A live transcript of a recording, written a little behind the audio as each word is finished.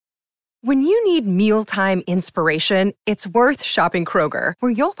When you need mealtime inspiration, it's worth shopping Kroger,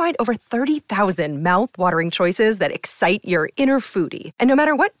 where you'll find over 30,000 mouth-watering choices that excite your inner foodie. And no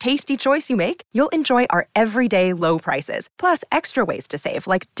matter what tasty choice you make, you'll enjoy our everyday low prices, plus extra ways to save,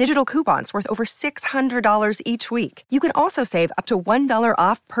 like digital coupons worth over $600 each week. You can also save up to $1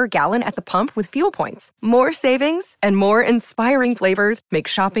 off per gallon at the pump with fuel points. More savings and more inspiring flavors make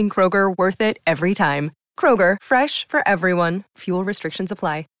shopping Kroger worth it every time. Kroger, fresh for everyone. Fuel restrictions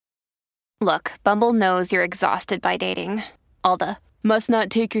apply. Look, Bumble knows you're exhausted by dating. All the, must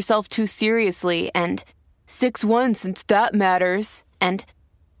not take yourself too seriously, and 6'1" since that matters, and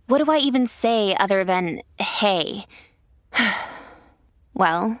what do I even say other than, hey?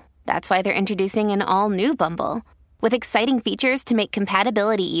 Well, that's why they're introducing an all-new Bumble, with exciting features to make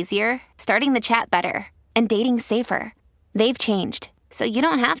compatibility easier, starting the chat better, and dating safer. They've changed, so you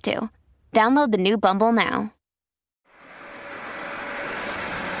don't have to. Download the new Bumble now.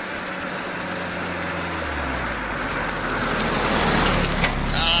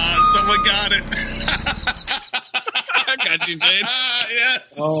 Someone got it. I got you, Jade.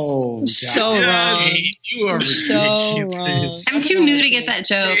 Yes. Oh, God. So yes. wrong. You are So ridiculous. wrong. I'm too new to get that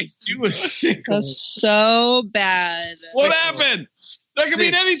joke. You were sick. That's so bad. What happened? That could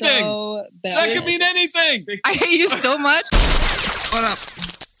mean anything. So bad. That could mean anything. I hate you so much. What up?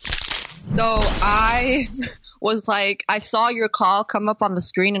 So I was like, I saw your call come up on the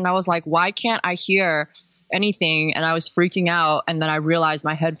screen and I was like, why can't I hear anything? And I was freaking out. And then I realized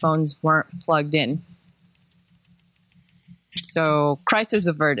my headphones weren't plugged in. So crisis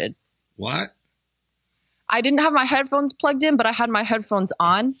averted. What? I didn't have my headphones plugged in, but I had my headphones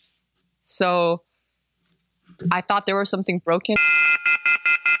on. So I thought there was something broken.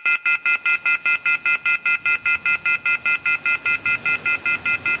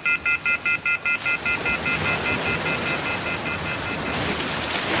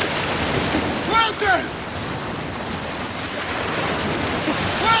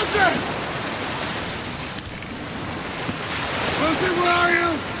 Wilson, where are you?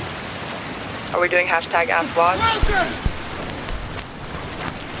 Are we doing hashtag AskWAD? Wilson!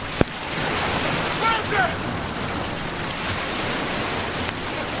 Wilson!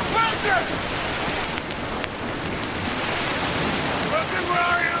 Wilson! Wilson, where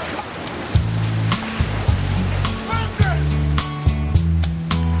are you? Wilson!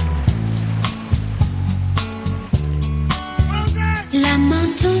 La main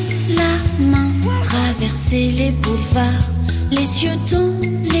dans la main, traverser les boulevards, les yeux dans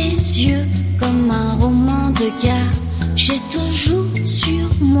les yeux, comme un roman de gare. J'ai toujours sur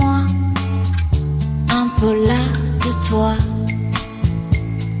moi un polar de toi.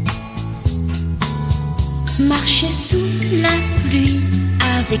 Marcher sous la pluie,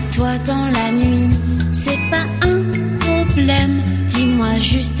 avec toi dans la nuit, c'est pas un problème. Dis-moi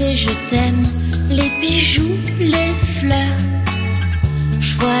juste et je t'aime. Les bijoux, les fleurs,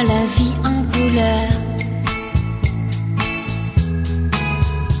 je vois la vie en couleur.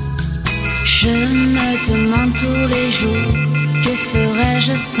 Je me demande tous les jours, que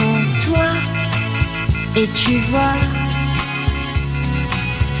ferais-je sans toi? Et tu vois,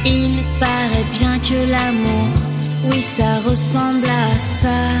 il paraît bien que l'amour, oui, ça ressemble à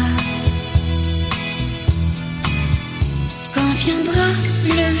ça. Quand viendra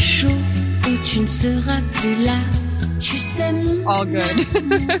le jour où tu ne seras plus là, tu sais mon all good.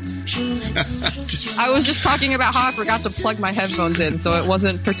 I was just talking about how I forgot to plug my headphones in, so it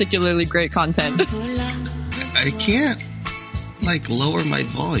wasn't particularly great content. I can't, like, lower my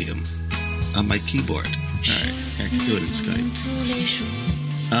volume on my keyboard. Alright, I can do it in Skype.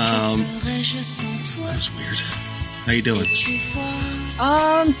 That's weird. How you doing?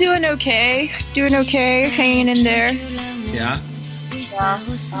 Doing okay, hanging in there. Yeah? Yeah,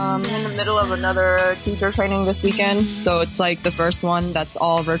 I'm in the middle of another teacher training this weekend, so it's like the first one that's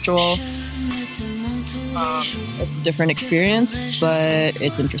all virtual. It's a different experience, but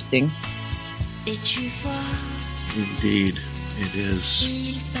it's interesting. Indeed, it is.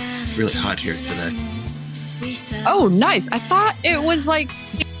 It's really hot here today. Oh, nice. I thought it was like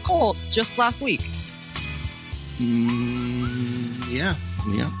cold just last week. Yeah,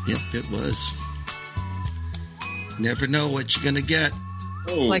 it was. Never know what you're gonna get.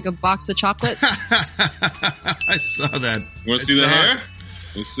 Oh. Like a box of chocolate. I saw that. Want to see the hair?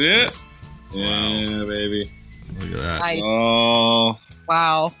 You see it? Wow. Yeah, baby. Look at that. Nice. Oh.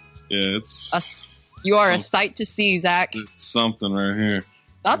 Wow. Yeah, it's... You are a sight to see, Zach. It's something right here.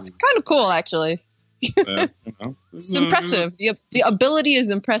 That's kind of cool, actually. Yeah, you know, it's impressive. The ability is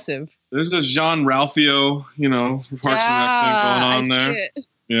impressive. There's a Jean Ralphio, Parks and Rec thing going on there. It.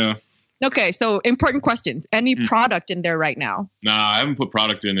 Yeah. Okay, so important questions. Any product in there right now? Nah, I haven't put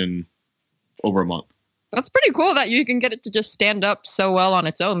product in over a month. That's pretty cool that you can get it to just stand up so well on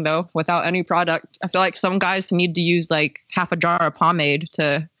its own, though, without any product. I feel like some guys need to use like half a jar of pomade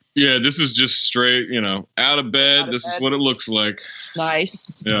to. Yeah, this is just straight, out of bed. This is what it looks like.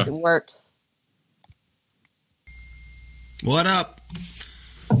 Nice. Yeah. It works. What up?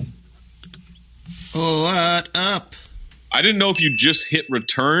 Oh, what up? I didn't know if you just hit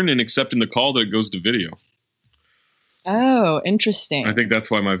return and accepting the call that it goes to video. Oh, interesting. I think that's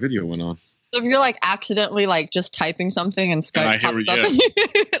why my video went on. So if you're like accidentally like just typing something and Skype pops up and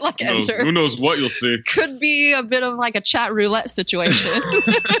you like enter. Who knows what you'll see. Could be a bit of like a chat roulette situation.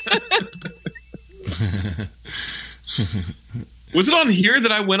 Was it on here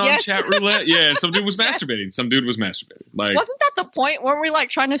that I went on Yes. chat roulette? Yeah, some dude was masturbating. Like, Wasn't that the point? Weren't we like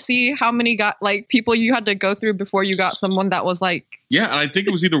trying to see how many people you had to go through before you got someone that was like? yeah, and I think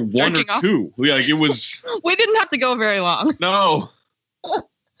it was either one or Jerking off? two. Yeah, like it was. We didn't have to go very long. No.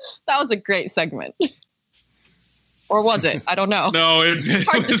 That was a great segment. Or was it? I don't know. No, It's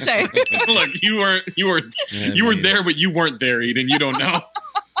hard to say. Look, you were there, but you weren't there, Eden. You don't know.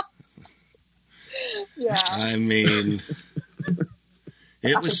 Yeah. I mean,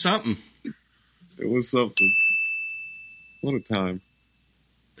 it was something. It was something. What a time.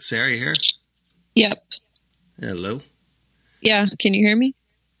 Sarah, you here? Yep. Hello. Yeah. Can you hear me?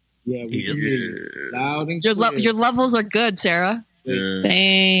 Yeah, we Yep. can hear you loud and Your clear. your levels are good, Sarah. Yeah.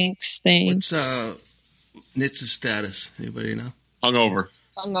 Thanks. What's Nitz's status? Anybody know? Hungover.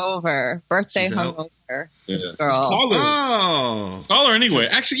 Hungover. Birthday She's out. hungover. Yeah. This girl. Call her. Oh, Call her anyway.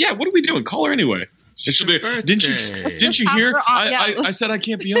 Actually, yeah. What are we doing? Call her anyway. it's your Didn't birthday. you Have hear? her on, yeah. I said I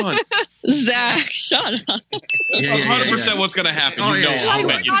can't be on. Zach, shut up. Yeah, 100% what's going to happen. Oh, you yeah, know, yeah. I'll Oh,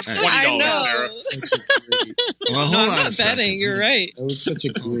 bet you my $20, God. I know. Sarah. Such a great, Well, hold No, I'm on a not second. betting. You're right. that was such a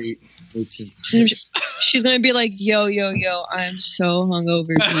great. She's gonna be like, yo, I'm so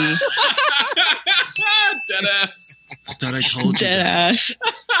hungover, B. Deadass. I thought I told you. Dead guys.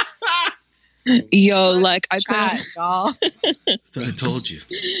 ass. Yo, like I Chat, could. y'all. I thought I told you.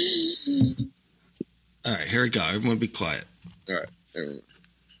 All right, here we go. Everyone be quiet. All right.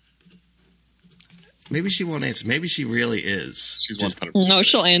 Maybe she won't answer. Maybe she really is. She's Just- 100%. No,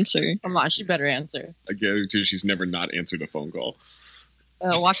 she'll answer. Come on, she better answer. I guarantee you she's never not answered a phone call.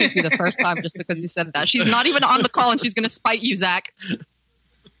 Watch it be the first time just because you said that. She's not even on the call and she's going to spite you, Zach.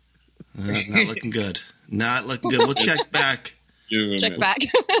 not looking good. Not looking good. We'll check back. Check back.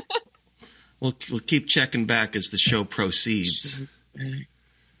 We'll keep checking back as the show proceeds.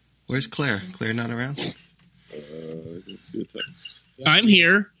 Where's Claire? Claire not around? I'm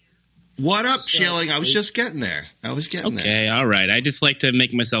here. What up, Shilling? I was just getting there. Okay, all right. I just like to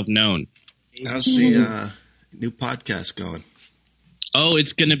make myself known. How's the new podcast going? Oh,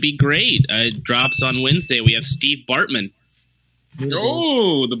 it's going to be great. It drops on Wednesday. We have Steve Bartman.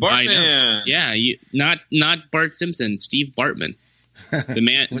 Oh, the I know. Bartman. Yeah, not Bart Simpson, Steve Bartman. The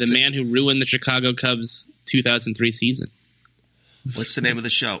man who ruined the Chicago Cubs 2003 season. What's the name of the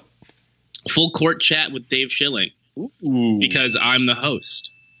show? Full Court Chat with Dave Schilling. Ooh. Because I'm the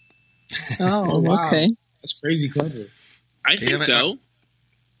host. Oh, wow. okay. That's crazy clever. I think so.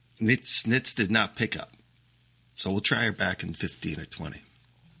 Nitz did not pick up. So we'll try her back in 15 or 20.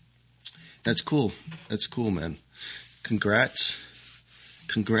 That's cool. That's cool, man. Congrats.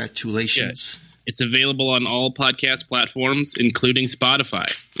 Congratulations. Yeah. It's available on all podcast platforms, including Spotify.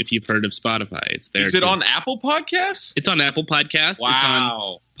 If you've heard of Spotify, it's there. Is it too. on Apple Podcasts? It's on Apple Podcasts. Wow. It's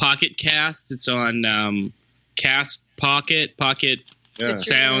on Pocket Cast. It's on Cast Pocket Yeah.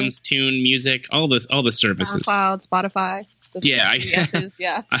 Sounds, Tune Music, all the services. SoundCloud, Spotify. Yeah,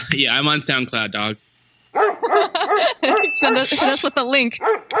 Yeah. yeah, I'm on SoundCloud, dog. Hit us with a link.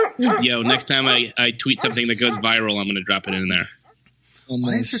 Yo, next time I tweet something that goes viral, I'm going to drop it in there.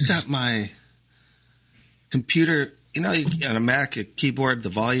 Why is it that my computer, on a Mac, a keyboard, the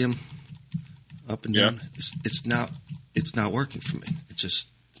volume up and down, it's not working for me. It's just,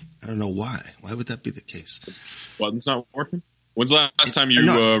 I don't know why. Why would that be the case? Button's not working? When's the last time you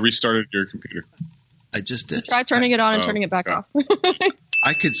restarted your computer? I just did. Try turning it on and turning it back off.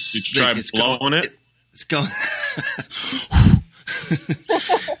 I could. Did you try blowing it? It's going.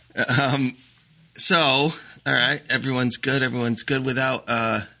 So, all right, everyone's good. Everyone's good without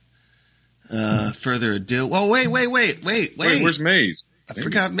further ado. Oh, wait. Where's Maze? I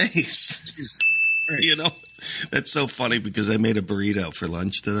forgot Maze. That's so funny because I made a burrito for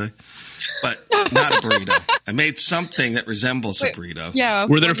lunch today, but not a burrito. I made something that resembles a burrito. Yeah.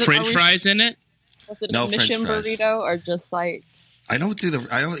 Were there French fries in it? Was it No a mission French fries. burrito or just like? I don't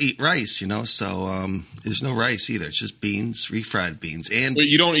eat rice, so there's no rice either. It's just beans, refried beans, and Wait,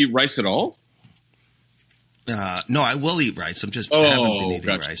 you don't eat rice at all? no, I will eat rice. I haven't been eating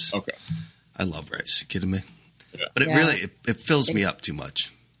gotcha. rice. Okay. I love rice. You kidding me? Yeah. But it fills me up too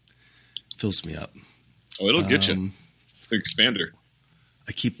much. Fills me up. Oh, it'll get you. Expander.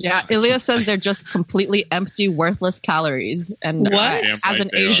 Ilya says they're just completely empty, worthless calories. And What? as an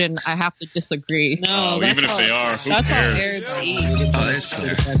Asian, I have to disagree. No, even if they are, who that's cares? how Arabs eat. Oh, there's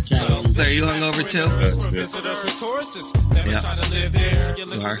Claire. Claire, you hungover too? Yeah. You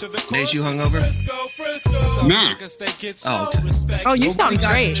are? Naze, you hungover? Nah. Oh, okay. Oh, you sound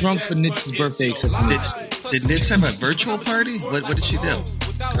great. Drunk for Nitz's birthday. Did Nitz have a virtual party? What did she do?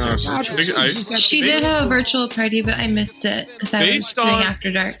 She did have a virtual party, but I missed it because I was doing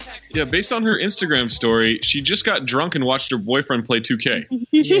After Dark. Yeah, based on her Instagram story, she just got drunk and watched her boyfriend play 2K.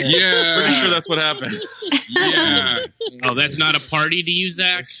 Yeah. Pretty sure that's what happened. Yeah. Oh, that's not a party to you,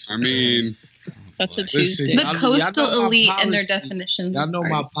 Zach? I mean, That's a Tuesday. The coastal y'all know my elite and their policy. definitions. Y'all know of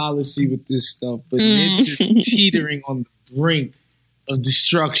my party. policy with this stuff, but Nitz is teetering on the brink of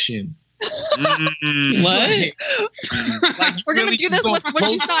destruction. What? We're going to do this when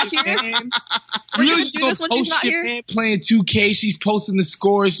she's not here. We're going to do this when she's not here. Playing 2K, she's posting the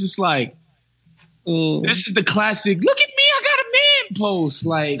score. It's just like, this is the classic. Look at me, I got a man post.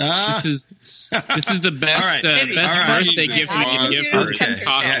 Like This is the best All right. best All right. birthday gift we can give her. Okay. Is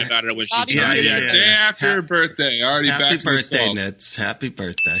talking about her when she's Yeah. day after her birthday. Already Happy back birthday, to the Nitz. Happy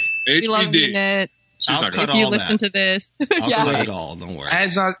birthday. We love you, HBD. Nit. I'll cut If you all listen that. to this. I'll cut it all. Don't worry.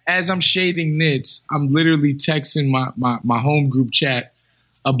 as I'm shading Nitz, I'm literally texting my home group chat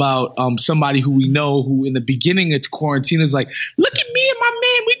about somebody who we know who in the beginning of quarantine is like, look at me and my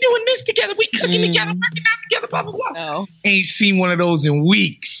man, we doing this together, we cooking together, working out together, blah blah blah. No. Ain't seen one of those in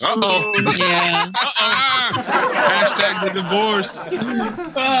weeks. Uh-oh. Yeah. Hashtag the divorce.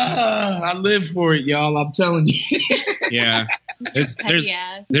 I live for it, y'all. I'm telling you. Yeah.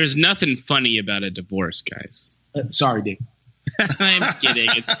 There's nothing funny about a divorce, guys. Sorry, Dick. I'm kidding.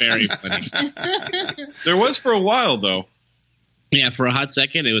 It's very funny. There was for a while, though. Yeah, for a hot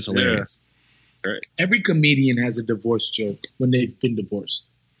second, it was hilarious. Right. Every comedian has a divorce joke when they've been divorced.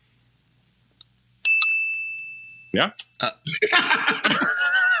 Yeah.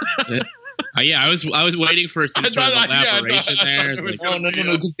 Yeah, I was waiting for some sort of elaboration there. It's like, No,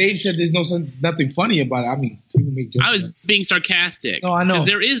 because Dave said there's nothing funny about it. I mean, people make jokes. I was being sarcastic. No, I know. 'Cause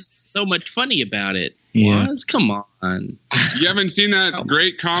there is so much funny about it. Yeah. Was? Come on. You haven't seen that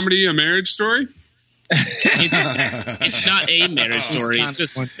great comedy, A Marriage Story? It's not a marriage story. It's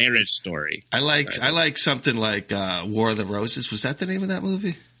just a marriage story. I like something like War of the Roses. Was that the name of that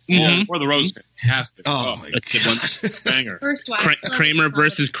movie? Mhm. Or the Rose. Fantastic. Oh my That's a good one. Banger. First wife. Kramer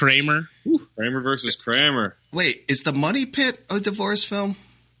versus Kramer. Kramer versus Kramer. Wait, is The Money Pit a divorce film?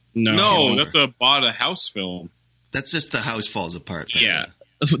 No, that's a bought a house film. That's just the house falls apart thing. Yeah.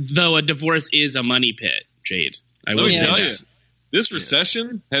 Though a divorce is a money pit, Jade. I Let will me say tell you, that. this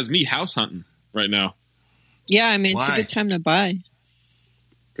recession has me house hunting right now. Yeah, I mean, it's Why? a good time to buy.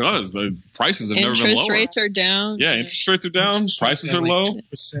 Because the prices have never been Interest lower. rates are down. Yeah, interest rates are down. Prices are low.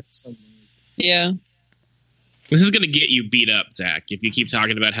 Yeah. This is going to get you beat up, Zach, if you keep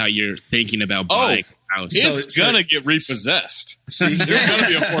talking about how you're thinking about buying a house. It's gonna get repossessed. See, There's gonna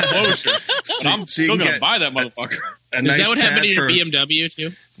be a foreclosure, but I'm so you still can gonna get buy that motherfucker. a Is nice that what happened pad to your for BMW,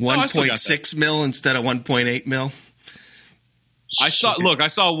 too? I still got 1.6 mil instead of 1.8 mil. I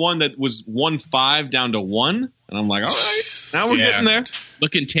saw one that was 1.5 down to 1, and I'm like, all right, now we're getting there.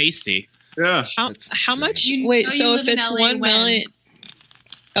 Looking tasty. Yeah. How much? You Wait, know you so live if in it's LA 1 when? million.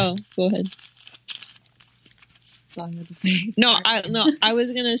 Oh, go ahead. No, I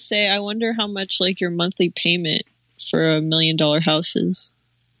was gonna say, I wonder how much like your monthly payment for $1 million house is.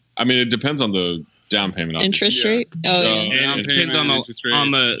 I mean, it depends on the down payment. obviously. Interest rate? Oh, yeah. And it depends on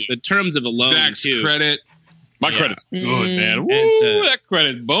the terms of the loan, Zach's too. credit. My credit's good, man. Woo, that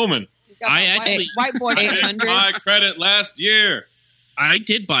credit's booming. I actually white boy I did my credit last year. I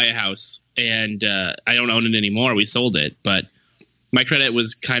did buy a house, and I don't own it anymore. We sold it, but my credit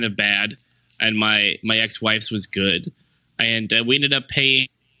was kind of bad, and my ex-wife's was good, and we ended up paying.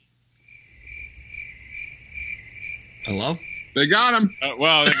 Hello? They got him.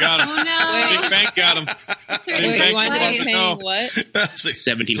 Well, they got him. Oh, no. Big bank got him. Wait, Big you wind up bank paying no. what?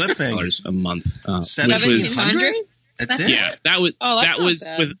 $1,700 a month. $1,700? That's it? Yeah, that was Oh, that's that not was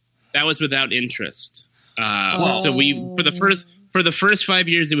bad. that was without interest. Well- So we for the first 5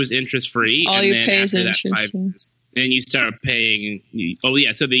 years it was interest free. All and you then pay is after that interest, 5 years, then you start paying. Oh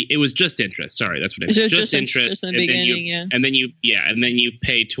yeah, so it was just interest. Sorry, that's what it was. So just interest in the and then beginning, yeah. And then you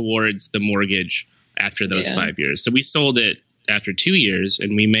pay towards the mortgage after those Yeah. 5 years. So we sold it after 2 years,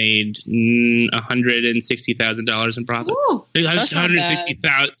 and we made $160,000 in profit. Ooh, that's not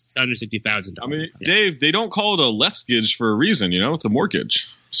 $160,000. I mean, Dave, they don't call it a lesgage for a reason. You know, it's a mortgage.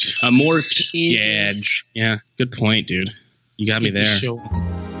 More yeah, good point, dude. You got me there.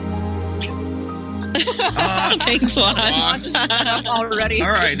 Thanks, Waz. Already. All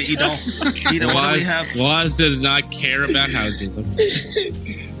right, Ito, what do we have? Waz does not care about houses.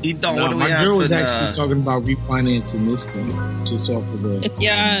 Ito, what do we my have? girl was for actually talking about refinancing this thing just off of the.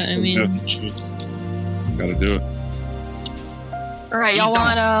 Gotta do it. All right, y'all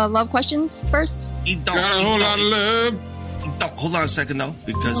want love questions first? Got a whole lot of love. Hold on a second, though,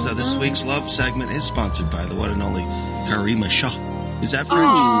 because this week's love segment is sponsored by the one and only Karima Shah. Is that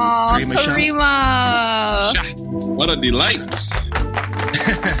French? Karima. What a delight. Is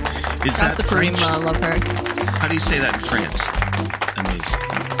that the French? Karima. I love her. How do you say that in France?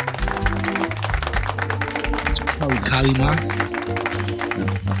 Kalima. No,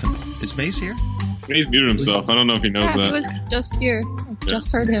 nothing. Is Mace here? He's muted himself. I don't know if he knows He that. was just here. I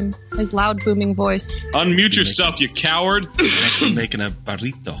just heard him. His loud, booming voice. Unmute yourself, you coward. We're making a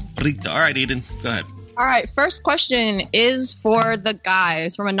burrito. All right, Eden, go ahead. All right, first question is for the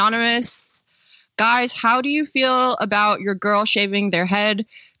guys from Anonymous. Guys, how do you feel about your girl shaving their head?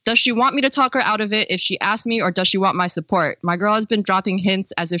 Does she want me to talk her out of it if she asks me, or does she want my support? My girl has been dropping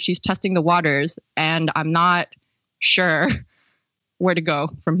hints as if she's testing the waters, and I'm not sure where to go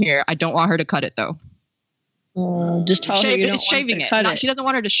from here. I don't want her to cut it, though. Just tell her you don't want shaving to it. cut No, it. she doesn't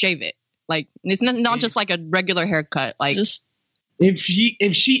want her to shave it. Like, it's not just like a regular haircut. Like, if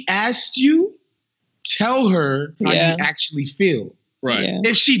she asked you, tell her how you actually feel. Right. Yeah.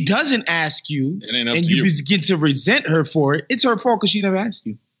 If she doesn't ask you ain't up and to you you. begin to resent her for it, it's her fault because she never asked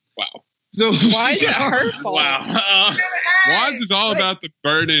you. Wow. So Why is it her fault? Wow. Waz is all about the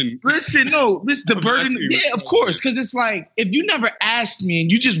burden. Listen, the burden. asking you. Yeah, of course, because it's like if you never asked me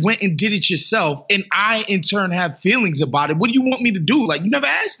and you just went and did it yourself, and I in turn have feelings about it, what do you want me to do? Like, you never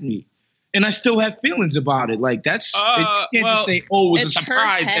asked me, and I still have feelings about it. Like, that's you can't just say, "Oh, it was a it's her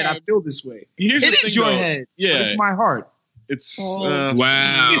surprise that I head. feel this way." Here's It the is thing, your though. head, Yeah. but it's my heart. It's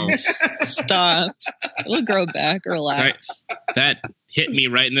Wow. Stop. It'll grow back. Relax. That hit me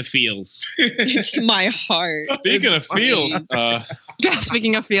right in the feels. It's my heart. Speaking of feels,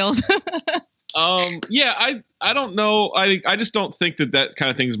 speaking of feels. yeah, I don't know. I just don't think that kind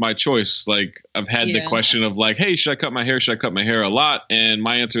of thing is my choice. Like, I've had the question of like, hey, should I cut my hair? Should I cut my hair? A lot, and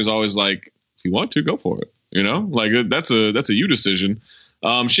my answer is always like, if you want to, go for it. You know, like that's a you decision.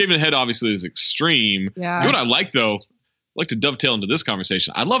 Shaving the head obviously is extreme. Yeah. You know what I like though? I like to dovetail into this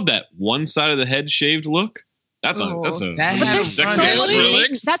conversation. I love that one side of the head shaved look. That's a That's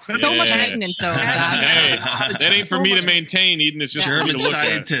so much maintenance, though. Hey, that ain't for me to maintain, Eden. It's just for me German to look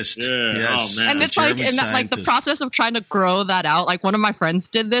scientist. at. Yeah. Yes. Oh man. And it's like, the process of trying to grow that out. Like, one of my friends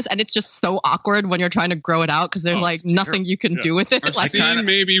did this, and it's just so awkward when you're trying to grow it out because there's like nothing you can do with it. I've Like, seen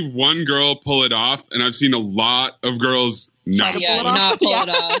maybe one girl pull it off, and I've seen a lot of girls not. Not pull it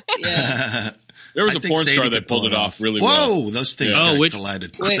off. Yeah. There was I a think porn Sadie star could that pulled pull it it off off. really Whoa, well. those things Yeah. got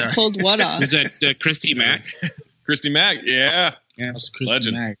collided. Wait, Sorry. pulled what off? Is that Christy Mack? Christy Mack, yeah. That's Christy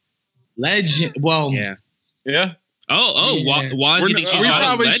Legend. Mack. Legend. Well, Yeah. Yeah. Waz, you think she's we not a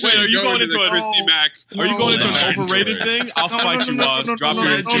probably legend? should Are you going to into the a- Christy Mack? Are you going into an Legend. overrated thing? I'll fight you, Waz. Drop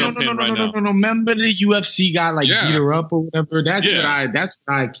your pin right now. No. Remember the UFC guy like Yeah. beat her up or whatever? That's Yeah. what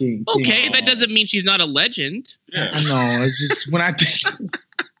I came. Okay, that doesn't mean she's not a legend. Yeah. I know. It's just when I think.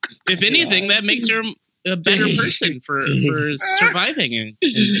 If anything, that makes her a better person for surviving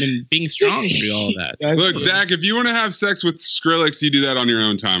and being strong through all of that. Look, Zach, if you want to have sex with Skrillex, you do that on your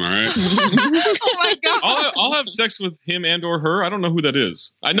own time, all right? oh my god! I'll have sex with him and or her. I don't know who that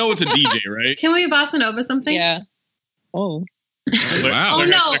is. I know it's a DJ, right? Can we bossa nova something? Yeah. Oh. Wow. Oh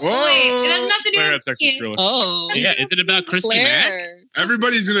no! Sex- Wait, it has nothing to do Claire with had sex with me. Skrillex. Oh. Yeah, is it about Christy Mack? Claire.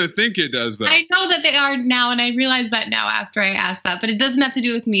 Everybody's going to think it does that. I know that they are now, and I realize that now after I asked that, but it doesn't have to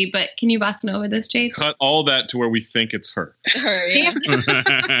do with me. But can you bossa nova this, Jade? Cut all that to where we think it's her. Her, yeah.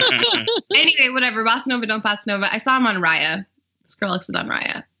 Anyway, whatever. Bossa nova, don't bossa nova. I saw him on Raya. Skrillex is on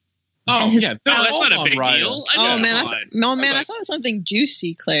Raya. Oh, And his- yeah. No, that's not a big Ryan. deal. Oh man, I I thought it was something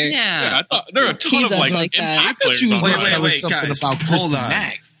juicy, Claire. Yeah. I thought there are a ton Tease of us like like that. NBA I players she was on gonna Ryan. tell us something guys, about hold Christy on.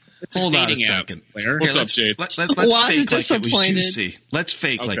 Mack. Hold on a Dating app, second. Claire. What's Here, up, Jade? Let's Waz fake is like it was disappointed. juicy. Let's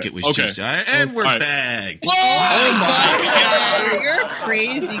fake like Okay. it was Okay. juicy. All right, and we're All right. back. Oh my god, you're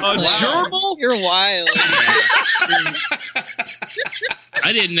crazy. Claire. gerbil? You're wild.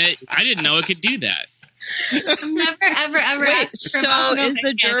 I didn't know it could do that. Never, ever, ever. Wait, asked for so bossa nova is the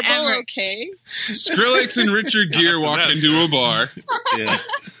again, gerbil ever. okay? Skrillex and Richard Gere walk into a bar. Yeah.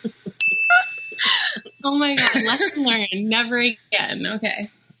 Oh my god, lesson learned. Never again. Okay,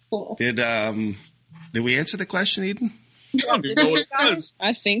 cool. Did we answer the question, Eden?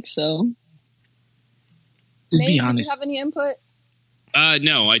 I think so. Just be Nate, honest. Did you have any input?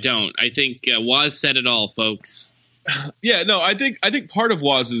 No, I don't. I think Waz said it all, folks. Yeah, no, I think part of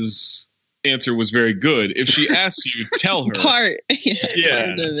Waz's answer was very good. If she asks you, tell her. Part of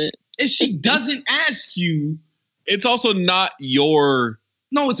it. If she doesn't ask you, it's also not your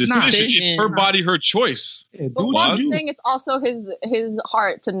decision. Not. It's her body, her choice. Yeah, but Waz saying it's also his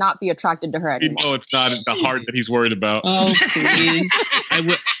heart to not be attracted to her anymore. No, it's not the heart that he's worried about. Oh, please.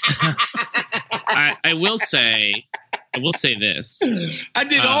 I will say this. I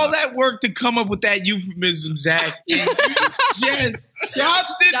did all that work to come up with that euphemism, Zach. Yes,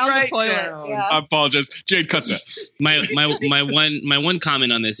 chopped it right down. Yeah. I apologize. Jade, cut that. My one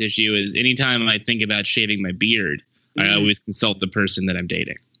comment on this issue is anytime I think about shaving my beard, I always consult the person that I'm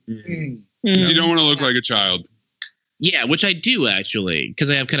dating. You don't want to look like a child. Yeah, which I do actually, because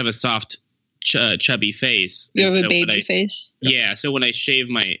I have kind of a soft, chubby face. You have a baby face? Yeah, so when I shave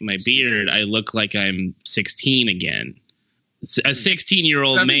my beard, I look like I'm 16 again. A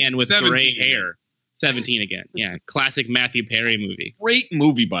 16-year-old man with gray hair. 17 again. Yeah, classic Matthew Perry movie. Great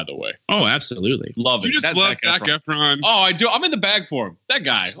movie, by the way. Oh, absolutely. Love it. You just love Zac Efron. Oh, I do. I'm in the bag for him. That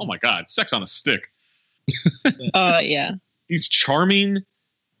guy. Oh, my God. Sex on a stick. Yeah. He's charming.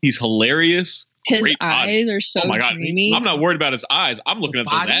 He's hilarious. His Great eyes body. are so Oh my God. dreamy. I'm not worried about his eyes. I'm looking at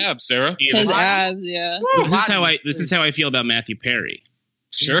those abs, Sarah. His abs, yeah. This is how I feel about Matthew Perry.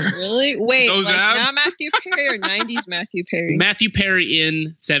 Sure. Really? Wait, Those abs? not Matthew Perry or 90s Matthew Perry? Matthew Perry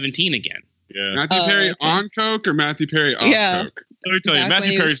in 17 again. Yeah. Matthew Perry on coke or Matthew Perry off coke? Let me tell you,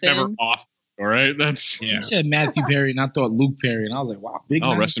 Matthew Perry's never off. All right, that's You said Matthew Perry, and I thought Luke Perry, and I was like, wow, big.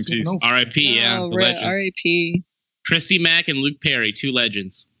 Oh, rest in peace. R.I.P. Yeah, Oh, the legend. R.I.P. Christy Mack and Luke Perry, two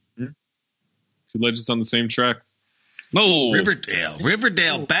legends. Two legends on the same track. Oh,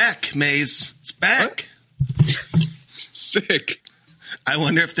 Riverdale back, Maze. It's back. Sick. I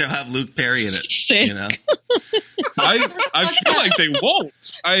wonder if they'll have Luke Perry in it. Sick. You know, I feel like they won't.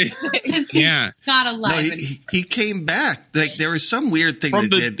 Yeah. Not alive. no, he came back. Like there was some weird thing From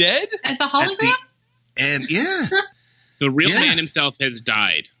they the did. dead? As a hologram? And yeah, The real Yeah. man himself has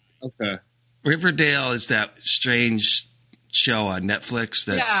died. Okay. Riverdale is that strange show on Netflix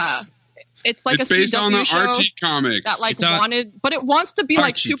that's Yeah. It's like It's a based on CW the show Archie comics. that like It's on- wanted, but it wants to be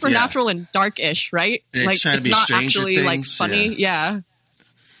like Archie, supernatural and darkish, right? It's like trying to it's be not Stranger actually like Things, funny. Yeah.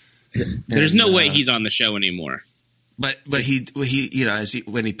 There's no And, way he's on the show anymore. But he you know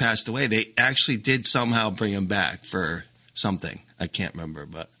when he passed away, they actually did somehow bring him back for something. I can't remember,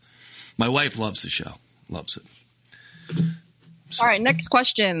 but my wife loves the show. Loves it. All right, next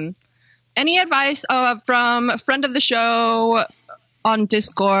question. Any advice from a friend of the show on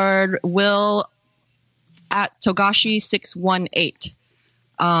Discord, Will at Togashi618?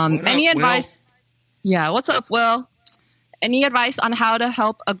 Any up, advice? Yeah, what's up, Will? Any advice on how to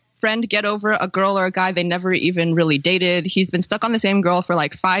help a friend get over a girl or a guy they never even really dated? He's been stuck on the same girl for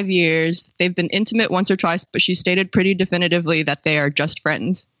like 5 years. They've been intimate once or twice, but she stated pretty definitively that they are just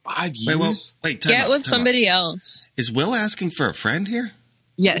friends. 5 years? Wait, Get with somebody else. Is Will asking for a friend here?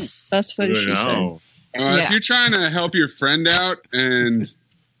 Yes. That's what she said. If you're trying to help your friend out and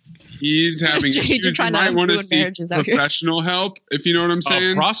he's having You're issues, you trying to might want to ruin seek marriages out here. professional help, if you know what I'm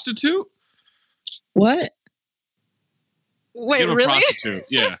saying. A prostitute? What? Wait, Give a really? prostitute,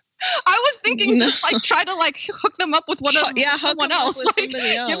 yeah. I was thinking just like try to like hook them up with someone else. with Like,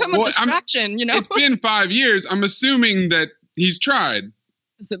 somebody else. give him a Well, distraction, you know? It's been 5 years. I'm assuming that he's tried.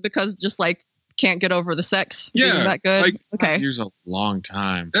 Is it because just like can't get over the sex? Yeah, Isn't that good? like, okay. Here's a long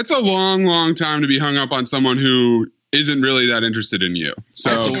time. That's a long, long time to be hung up on someone who isn't really that interested in you. So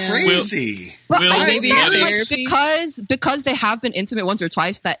That's crazy. But Will, I think maybe that, therapy? like, because they have been intimate once or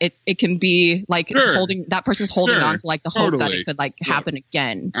twice, that it can be like Sure. holding that person's holding Sure. on to like the hope that Totally. it could like happen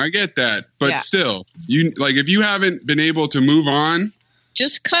again. I get that, but Yeah. still, if you haven't been able to move on,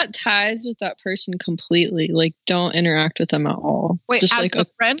 Just cut ties with that person completely. Like, don't interact with them at all. Wait, just as like a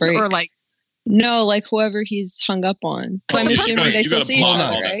friend break. or like No, like whoever he's hung up on. Because I'm the assuming person- they You still gotta see each block other,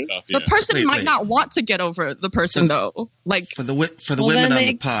 all that right? stuff, the yeah. person Wait, might wait. not want to get over the person though. Like For the Well, women then on they-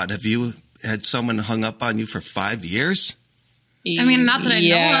 the pod, have you had someone hung up on you for 5 years? I mean, not that I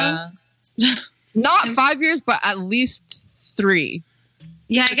know of. not 5 years, but at least 3.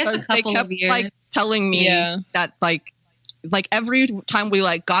 Yeah, I guess Because a couple they kept of years. like telling me Yeah. that like every time we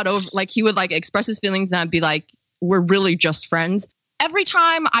like got over, like he would like express his feelings and I'd be like, we're really just friends. Every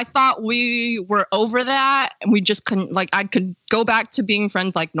time I thought we were over that and we just couldn't, like I could go back to being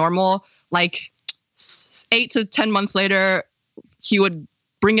friends like normal, like 8 to 10 months later, he would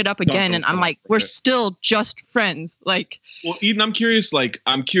bring it up again and I'm like, we're still just friends. Like, Well, Eden, I'm curious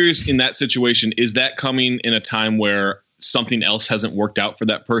in that situation, is that coming in a time where something else hasn't worked out for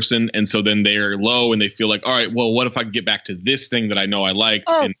that person, and so then they're low and they feel like, all right, well, what if I can get back to this thing that I know I liked?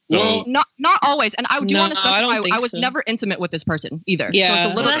 Oh, and so, well, not always. And I do want to specify, I was so. never intimate with this person either. Yeah. So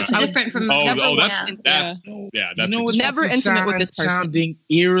it's a little that's different from that's never that's You know never what's intimate with this person. Sounding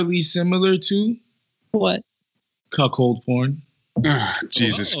eerily similar to What? cuckold porn.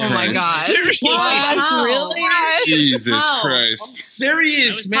 Jesus Christ. Oh my God. Wow. Really? Jesus How? Christ.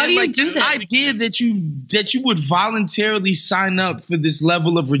 Serious, How do man. you Like do this that? idea that you would voluntarily sign up for this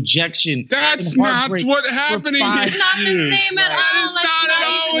level of rejection. That's and not heartbreak what's for happening 5 It's not the years. same at all. That is not at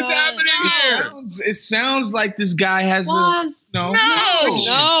all what's happening here. It sounds like this guy has Was. no. No,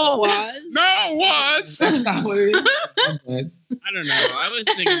 was. No, what? That's not what it is. Okay. I don't know. I was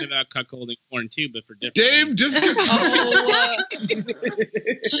thinking about cuckolding porn too, but for different. Dave, just Oh,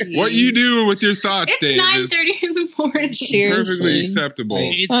 what you do with your thoughts, It's Dave, is 9:30 in the morning. perfectly seriously. acceptable.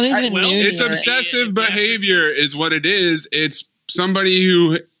 It's, Not even well, noon It's yet. obsessive behavior is what it is. It's somebody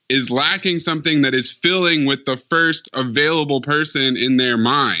who is lacking something that is filling with the first available person in their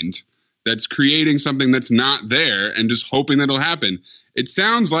mind that's creating something that's not there and just hoping that'll happen. It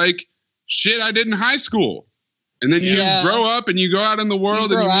sounds like shit I did in high school. And then you Yeah. grow up and you go out in the world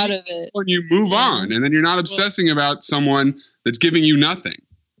You and grow you out meet of it. people and you move on. And then you're not obsessing about someone that's giving you nothing.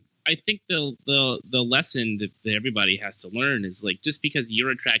 I think the lesson that everybody has to learn is like, just because you're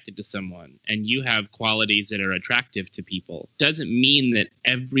attracted to someone and you have qualities that are attractive to people doesn't mean that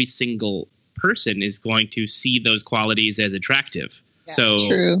every single person is going to see those qualities as attractive. Yeah. So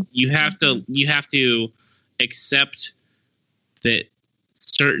True. you have to accept that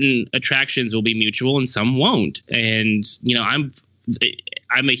certain attractions will be mutual and some won't. And you know, I'm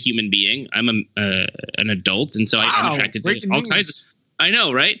a human being. I'm an adult, and so I'm attracted to all kinds of. I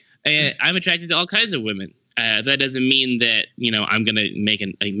know, right? I'm attracted to all kinds of women. That doesn't mean that, you know, I'm gonna make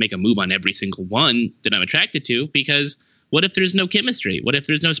a move on every single one that I'm attracted to, because what if there's no chemistry? What if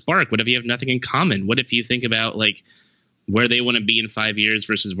there's no spark? What if you have nothing in common? What if you think about like where they want to be in 5 years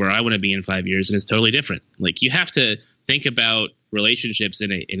versus where I want to be in 5 years, and it's totally different? Like, you have to think about relationships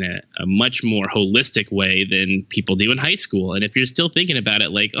in a much more holistic way than people do in high school. And if you're still thinking about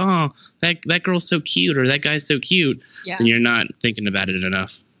it like, oh, that girl's so cute or that guy's so cute, then you're not thinking about it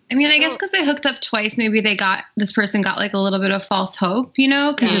enough. I mean, I guess because they hooked up twice, maybe this person got like a little bit of false hope, you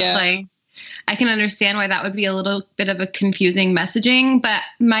know? Because it's like, I can understand why that would be a little bit of a confusing messaging. But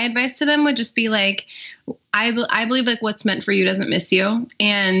my advice to them would just be like, I believe like what's meant for you doesn't miss you,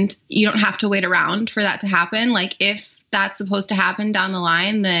 and you don't have to wait around for that to happen. Like, if that's supposed to happen down the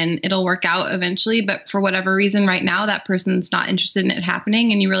line, then it'll work out eventually. But for whatever reason right now, that person's not interested in it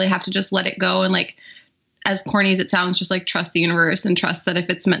happening, and you really have to just let it go. And like, as corny as it sounds, just like trust the universe and trust that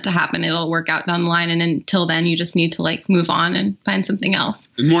if it's meant to happen, it'll work out down the line. And until then, you just need to like move on and find something else.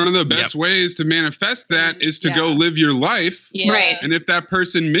 And one of the best ways to manifest that is to go live your life. Yeah. Right. And if that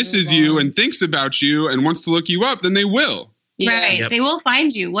person misses you and thinks about you and wants to look you up, then they will. Right. Yep. They will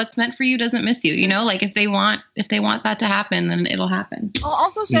find you. What's meant for you doesn't miss you. You know, like if they want that to happen, then it'll happen. I'll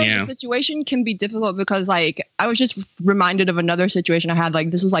also say the situation can be difficult because like I was just reminded of another situation I had. Like,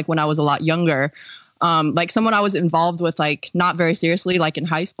 this was like when I was a lot younger. Like someone I was involved with, like not very seriously, like in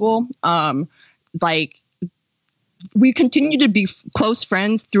high school. Like we continued to be close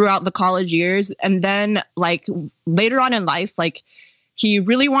friends throughout the college years. And then like later on in life, like he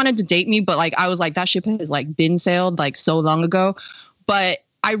really wanted to date me, but like I was like, that ship has like been sailed like so long ago. But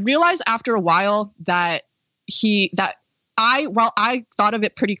I realized after a while that while I thought of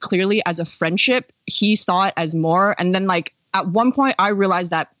it pretty clearly as a friendship, he saw it as more. And then like at one point I realized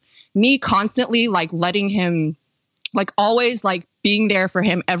that me constantly like letting him, like always like being there for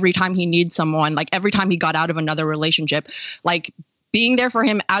him every time he needs someone, like every time he got out of another relationship, like being there for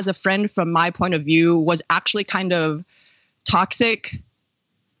him as a friend from my point of view was actually kind of toxic,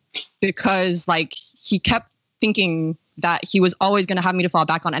 because like he kept thinking that he was always going to have me to fall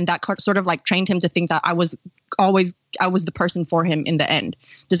back on, and that sort of like trained him to think that I was the person for him in the end.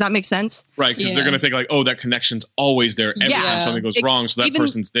 Does that make sense? Right, because they're going to think like, oh, that connection's always there every time something goes wrong, so that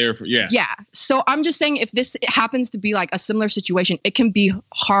person's there for Yeah. So I'm just saying, if this happens to be like a similar situation, it can be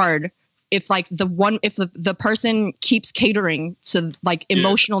hard if like the person keeps catering to like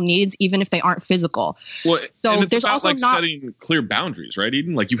emotional needs, even if they aren't physical. Well, so and it's there's about, also like, setting clear boundaries, right,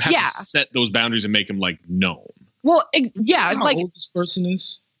 Eden? Like you have to set those boundaries and make them like known. Well, How like old this person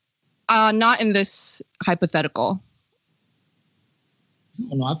is? Not in this hypothetical. I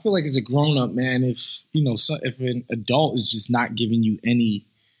don't know. I feel like as a grown up, man, if an adult is just not giving you any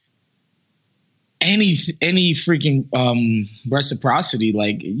freaking reciprocity,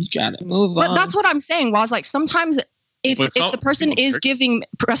 like you gotta move on. But that's what I'm saying. Was like sometimes if the person is giving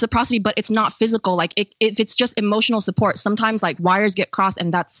reciprocity, but it's not physical, like if it's just emotional support, sometimes like wires get crossed,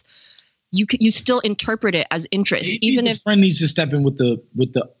 and that's you still interpret it as interest, Maybe even the if friend needs to step in with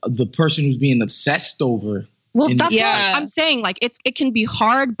the person who's being obsessed over. Well, that's what I'm saying. Like it can be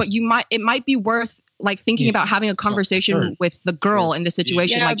hard, but it might be worth like thinking about having a conversation with the girl in this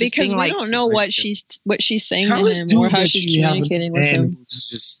situation. Yeah, like just because being we like, don't know what she's saying to him or how she's communicating with him. It's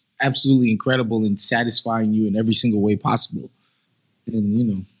just absolutely incredible and satisfying you in every single way possible.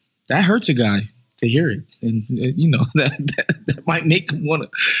 And that hurts a guy to hear it, and that might make him want to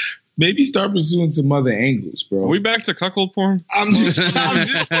maybe start pursuing some other angles, bro. Are we back to cuckold porn? I'm just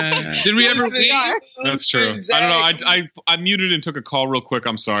Did we ever leave? That's true. Exactly. I don't know. I muted and took a call real quick.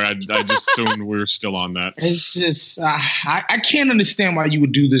 I'm sorry. I just assumed we were still on that. It's just I can't understand why you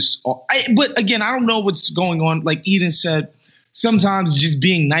would do this. But again, I don't know what's going on. Like Eden said, sometimes just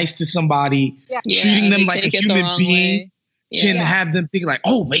being nice to somebody, treating them like a human being, can have them think like,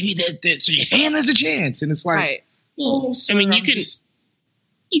 oh, maybe so you're saying there's a chance, and it's like, well, I mean,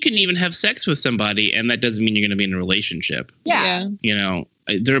 you can even have sex with somebody, and that doesn't mean you're going to be in a relationship. Yeah.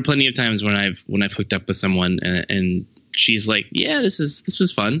 There are plenty of times when I've hooked up with someone and she's like, yeah, this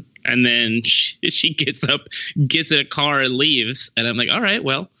was fun. And then she gets in a car and leaves. And I'm like, all right,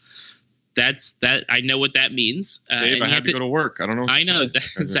 well, that's that. I know what that means. Dave, I had to go to work. I don't know. I know.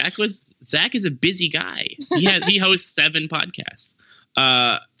 Zach is a busy guy. He hosts 7 podcasts.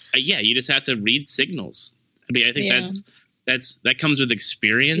 You just have to read signals. I mean, I think that comes with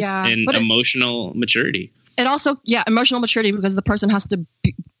experience and emotional maturity. It also, emotional maturity, because the person has to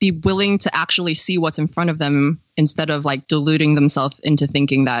be willing to actually see what's in front of them instead of like deluding themselves into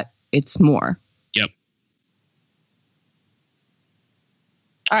thinking that it's more. Yep.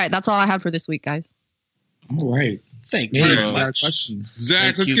 All right, that's all I have for this week, guys. All right. Thank you very much.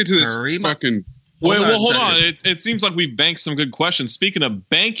 Zach, let's get to this fucking... Hold on. It seems like we've banked some good questions. Speaking of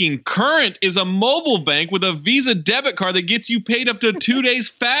banking, Current is a mobile bank with a Visa debit card that gets you paid up to 2 days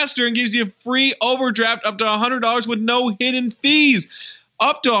faster and gives you a free overdraft up to $100 with no hidden fees.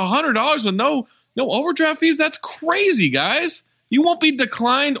 Up to $100 with no overdraft fees? That's crazy, guys. You won't be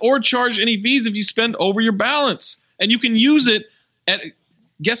declined or charged any fees if you spend over your balance. And you can use it at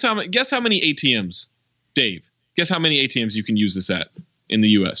guess how many ATMs, Dave? Guess how many ATMs you can use this at in the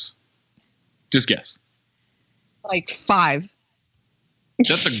US? Just guess. Like 5.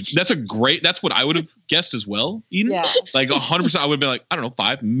 That's what I would have guessed as well, Eden. Yeah. Like 100%, I would have been like, I don't know,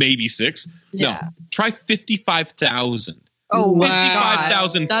 5, maybe 6. Yeah. No, try 55,000. Oh, wow.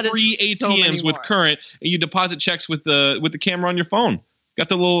 55,000 free ATMs with Current, and you deposit checks with the camera on your phone. Got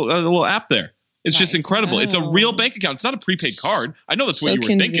the little app there. It's just incredible. It's a real bank account. It's not a prepaid card. I know that's what you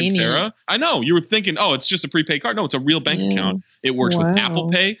were thinking, Sarah. I know you were thinking, oh, it's just a prepaid card. No, it's a real bank account. It works with Apple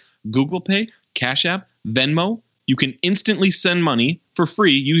Pay, Google Pay, Cash App, Venmo. You can instantly send money for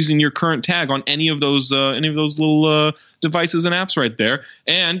free using your Current tag on any of those little devices and apps right there.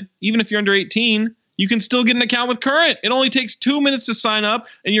 And even if you're under 18, you can still get an account with Current. It only takes 2 minutes to sign up,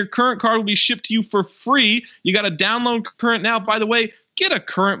 and your Current card will be shipped to you for free. You got to download Current now. By the way, get a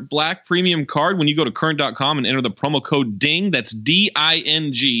Current Black Premium card when you go to current.com and enter the promo code DING. That's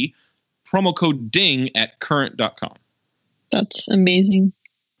DING. Promo code DING at current.com. That's amazing.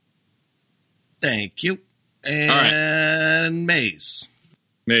 Thank you. And Maze.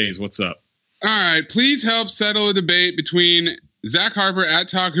 Maze, what's up? All right. Please help settle a debate between Zach Harper at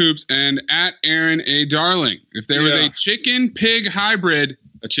Talk Hoops and at Aaron A. Darling. If there was a chicken-pig hybrid.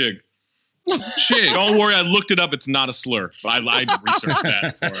 A chig. Don't worry, I looked it up. It's not a slur. I researched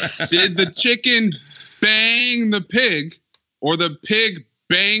that for it. Did the chicken bang the pig or the pig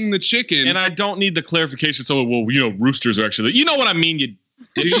bang the chicken? And I don't need the clarification. So, roosters are actually... You know what I mean, Did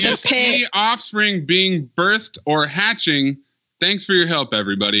you see offspring being birthed or hatching? Thanks for your help,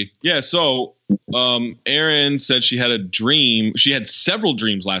 everybody. Yeah, so Erin said she had a dream. She had several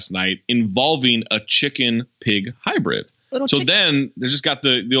dreams last night involving a chicken-pig hybrid. Then they just got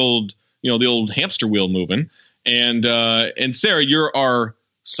the old hamster wheel moving. And Sarah, you're our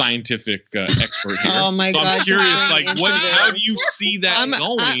scientific expert here. Oh my God! I'm curious, how do you see that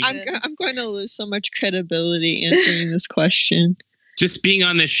going? I'm going to lose so much credibility answering this question. Just being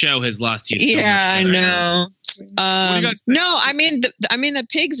on this show has lost you. So much I know. No, I mean the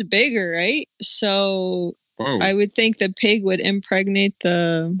pig's bigger, right? So I would think the pig would impregnate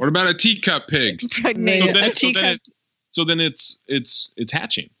the. What about a teacup pig? So then it's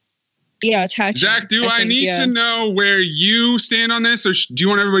hatching. Yeah, it's hatching. Zach, do I need to know where you stand on this, or do you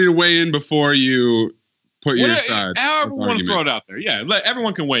want everybody to weigh in before you put your side? However, want to throw it out there. Yeah,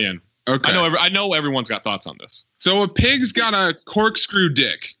 everyone can weigh in. Okay. I know everyone's got thoughts on this. So a pig's got a corkscrew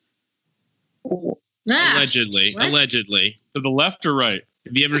dick. No, Allegedly. Allegedly. To the left or right?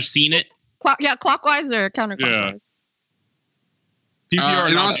 Have you ever seen it? Clockwise or counterclockwise? Yeah.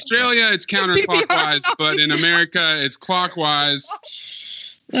 In Australia, it's counterclockwise, but in America, it's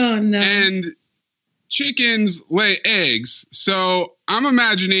clockwise. Oh, no. And chickens lay eggs. So I'm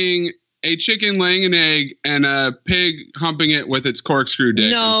imagining a chicken laying an egg and a pig humping it with its corkscrew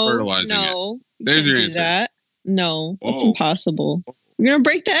dick and fertilizing it. There's your answer. That. No, that's impossible. You're going to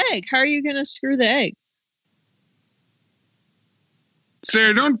break the egg. How are you going to screw the egg?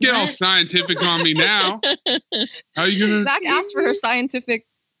 Sarah, don't get all scientific on me now. How are you going to... Zach asked for her scientific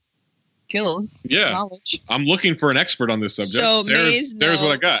skills. Yeah. Knowledge. I'm looking for an expert on this subject. So Sarah's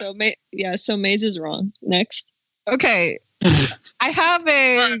what I got. So Maze is wrong. Next. Okay. I have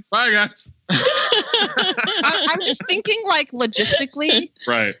a... Bye, guys. I'm just thinking like logistically.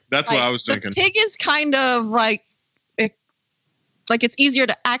 Right. That's what I was thinking. The pig is kind of like it's easier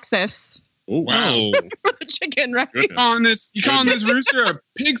to access. Oh, wow. For the chicken, right? You calling this rooster a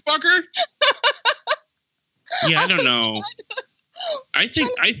pig fucker? Yeah, I don't know. I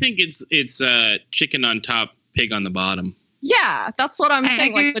think it's chicken on top, pig on the bottom. Yeah, that's what I'm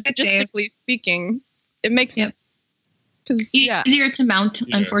saying. Like logistically speaking, it makes easier to mount.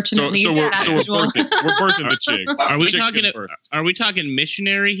 Unfortunately, so we're birthing the chick. Are we talking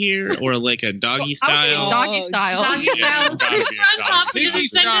missionary here or like a doggy style? Doggy style. Doggy style.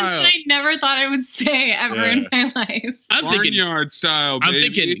 I never thought I would say ever in my life. I'm thinking barnyard style. I'm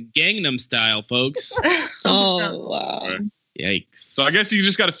thinking Gangnam Style, folks. Oh wow! Right. Yikes! So I guess you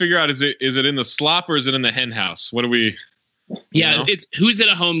just got to figure out is it in the slop or is it in the hen house? What do we? Yeah, it's who's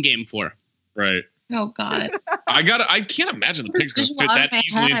it a home game for? Right. Oh God! I can't imagine the pig's going to fit that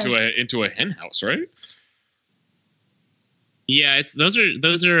easily into a hen house, right? Yeah, those are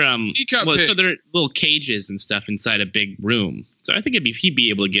so they're little cages and stuff inside a big room. So I think he'd be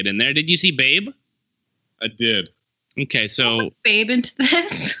able to get in there. Did you see Babe? I did. Okay, so Babe into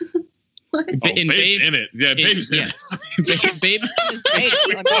this. Babe's in it. Yeah, Babe's in it. Babe is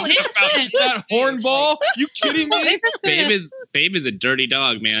that hornball? You kidding me? Babe is a dirty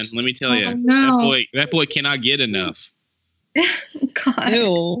dog, man. Let me tell you. No. That boy cannot get enough. God.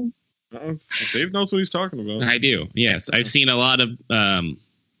 Ew. Dave knows what he's talking about. I do. Yes, I've seen a lot of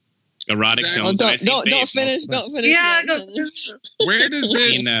erotic films. Don't finish. Yeah. Where does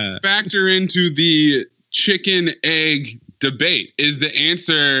this factor into the chicken egg debate? Is the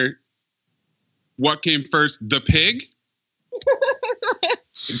answer what came first, the pig?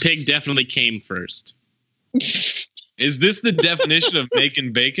 The pig definitely came first. Is this the definition of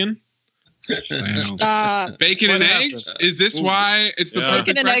making bacon? Bacon and eggs? Is this why it's the perfect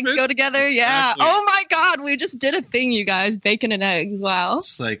bacon and breakfast? eggs go together? Yeah. Exactly. Oh my God, we just did a thing, you guys. Bacon and eggs. Wow.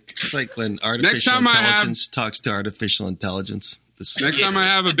 It's like when artificial intelligence talks to artificial intelligence. Next time I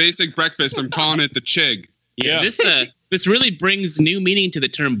have a basic breakfast, I'm calling it the chig. Yeah. This really brings new meaning to the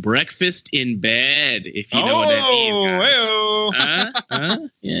term breakfast in bed, if you know what that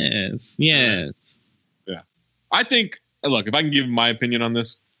means. Yes. Yeah. I think, look, if I can give my opinion on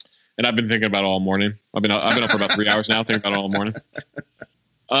this, and I've been thinking about it all morning. I've been up for about 3 hours now, thinking about it all morning.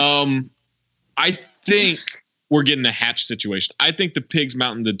 I think we're getting a hatch situation. I think the pig's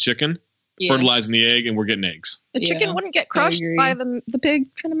mounting the chicken, fertilizing the egg, and we're getting eggs. The chicken wouldn't get crushed by the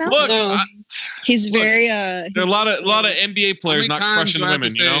pig trying to mount. Look, no. He's very. There are a lot of NBA players not crushing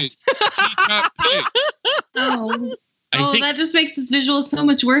women. You know. That just makes this visual so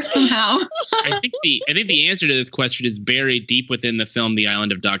much worse somehow. I think the answer to this question is buried deep within the film The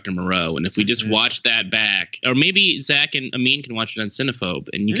Island of Dr. Moreau. And if we just watch that back, or maybe Zach and Amin can watch it on Cinephobe,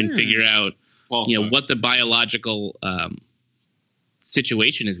 and you can figure out what the biological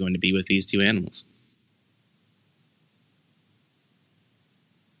situation is going to be with these two animals.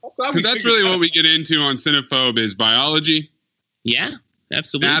 Because that's really what we get into on Cinephobe is biology. Yeah,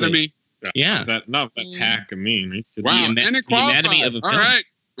 absolutely. Anatomy. Not that hack Amin. Wow, and it anatomy of a film. All right,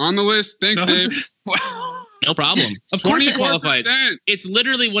 on the list. Thanks, Dave. No problem. Of course it 24%. qualifies. It's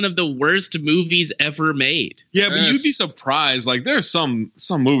literally one of the worst movies ever made. Yeah, but you'd be surprised. Like there are some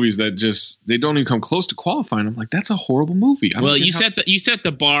movies that just they don't even come close to qualifying. I'm like, that's a horrible movie. Well, you set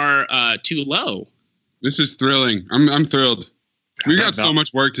the bar too low. This is thrilling. I'm thrilled. We got so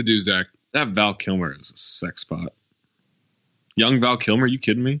much work to do, Zach. That Val Kilmer is a sex spot. Young Val Kilmer, you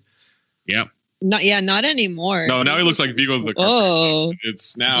kidding me? Yep. Not anymore. No, now he looks like Beagle the Carpenter. Oh,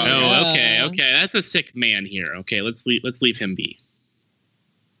 it's now. Oh, okay. That's a sick man here. Okay, let's leave him be.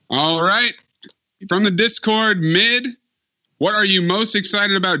 All right. From the Discord, Mid, what are you most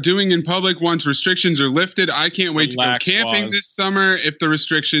excited about doing in public once restrictions are lifted? I can't wait to go camping this summer if the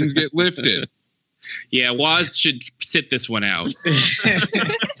restrictions get lifted. Yeah, Waz should sit this one out.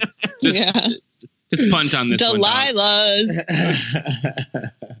 Just punt on this Delilah's.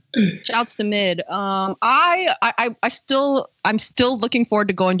 Shouts to Mid. I'm still looking forward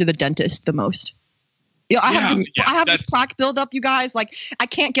to going to the dentist the most. You know, I have this plaque buildup, you guys. Like, I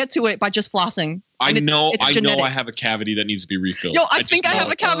can't get to it by just flossing. I know I have a cavity that needs to be refilled. Yo, I think I have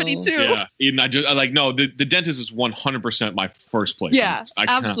a cavity too. Yeah, Eden, the dentist is 100% my first place. Yeah,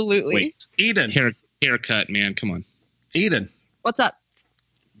 absolutely. Wait. Eden, haircut, man, come on. Eden, what's up?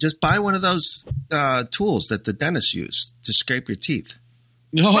 Just buy one of those tools that the dentists use to scrape your teeth.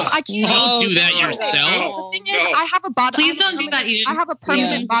 No, I can't. Don't do that yourself. The thing is, I have a bottom. Please don't do that, Eden. I have a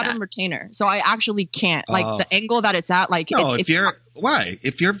permanent bottom retainer, so I actually can't. Like the angle that it's at, like no. If you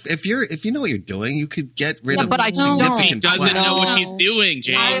know what you're doing, you could get rid of. But I don't. He doesn't know what he's doing,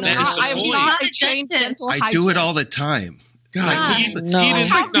 Jane. I'm not a trained dental hygienist. I do it all the time. God,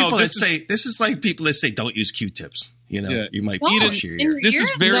 this is like people that say don't use Q-tips. You know, you might push your ear. This is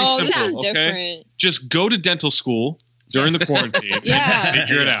very simple. This is okay, different. Just go to dental school during the quarantine. Figure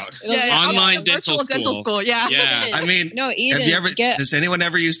it out. Online dental school. Yeah. I mean, no. Eden, have you ever? Does anyone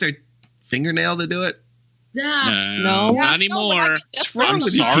ever use their fingernail to do it? No, not anymore. What's wrong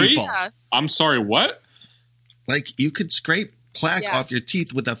with you people? I'm sorry. What? Like you could scrape plaque off your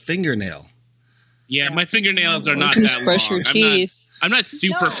teeth with a fingernail. Yeah, my fingernails are not that brush long. your teeth. I'm not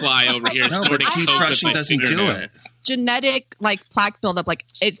super fly over here. No, but teeth brushing doesn't do it. Genetic plaque buildup,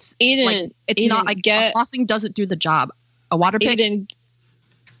 it's Eden. Like, it's not like flossing doesn't do the job. A water pick. Eden,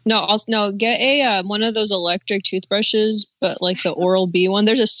 get a one of those electric toothbrushes, but like the Oral-B one.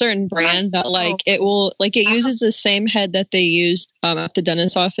 There's a certain brand that it will it uses the same head that they used at the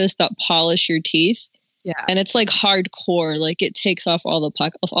dentist's office that polish your teeth. Yeah, and it's like hardcore. Like it takes off all the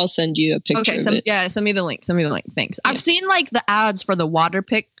plaque. I'll send you a picture. Okay, of it. Send me the link. Thanks. Yeah. I've seen the ads for the water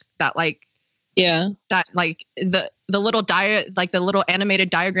pick that the little the little animated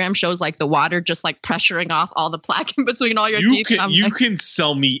diagram shows the water just pressuring off all the plaque in between all your teeth. You can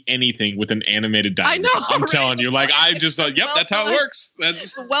sell me anything with an animated diagram. I know. I'm telling you, I just yep, that's how it works.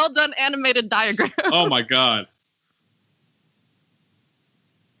 It's a well done animated diagram. Oh my god.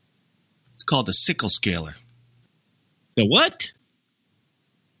 It's called a sickle scaler. The what?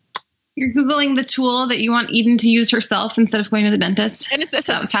 You're Googling the tool that you want Eden to use herself instead of going to the dentist. And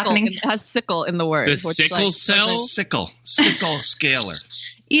it's happening. It has sickle in the word. The sickle cell? Sickle scaler.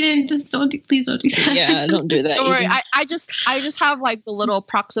 Eden, please don't do that. Yeah, don't do that. Don't worry. I just have the little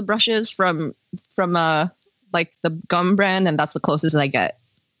Proxa brushes from the gum brand, and that's the closest I get.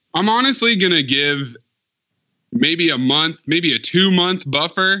 I'm honestly gonna give maybe a month, maybe a 2-month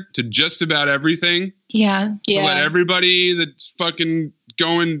buffer to just about everything. Yeah. To let everybody that's fucking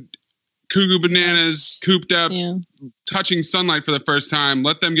going cuckoo bananas, cooped up, touching sunlight for the first time,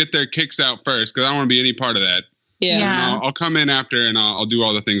 let them get their kicks out first, because I don't want to be any part of that. Yeah. I'll come in after and I'll do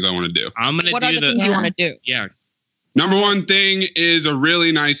all the things I want to do. What are the things you want to do? Yeah. Number one thing is a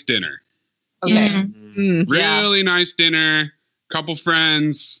really nice dinner. Okay. Mm-hmm. Really nice dinner, couple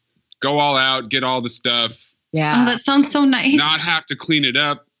friends, go all out, get all the stuff. Yeah. Oh, that sounds so nice. Not have to clean it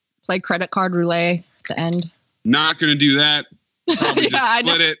up. Play credit card roulette at the end. Not going to do that. Probably just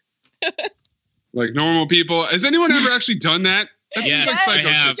split it. Like normal people. Has anyone ever actually done that? That yes, I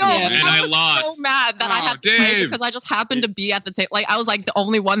have. And I lost. I was so mad that I had to play because I just happened to be at the table. I was the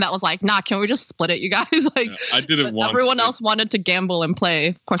only one that was nah, can we just split it, you guys? I did it once. Everyone else wanted to gamble and play.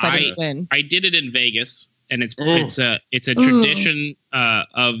 Of course, I didn't win. I did it in Vegas, and it's a tradition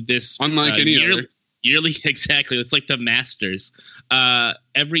of this. Unlike any other. Yearly, exactly. It's like the Masters.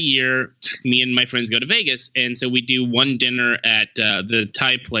 Every year, me and my friends go to Vegas, and so we do one dinner at the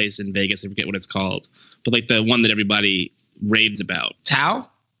Thai place in Vegas. I forget what it's called, but the one that everybody raves about. Tao?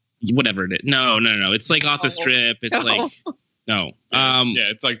 Whatever it is. No. It's off the strip. It's no. Yeah,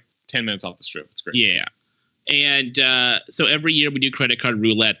 it's 10 minutes off the strip. It's great. Yeah, and so every year we do credit card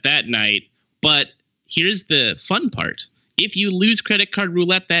roulette that night. But here's the fun part: if you lose credit card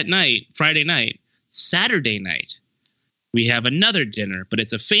roulette that night, Friday night. Saturday night, we have another dinner, but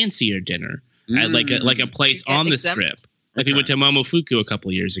it's a fancier dinner at a place on the strip. We went to Momofuku a couple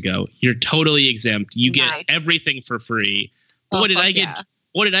years ago. You're totally exempt. You get everything for free. What did I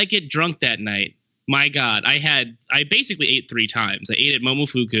get drunk that night? My God, I basically ate 3 times. I ate at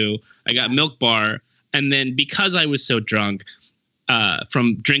Momofuku. I got Milk Bar, and then because I was so drunk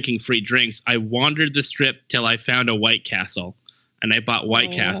from drinking free drinks, I wandered the strip till I found a White Castle. And I bought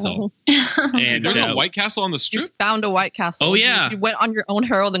White Castle. And there's a White Castle on the strip? You found a White Castle. Oh, yeah. You went on your own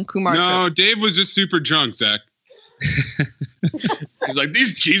Harold and Kumar No, trip. Dave was just super drunk, Zach. He's like,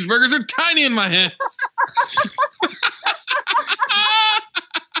 these cheeseburgers are tiny in my hands.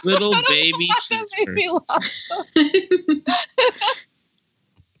 Little baby cheeseburgers. That made me laugh.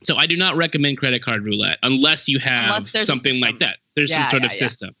 So I do not recommend credit card roulette unless you have there's a something system. like that. There's some sort of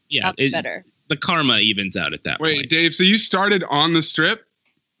system. Yeah, That's better. The karma evens out at that point. Wait, Dave, so you started on the strip?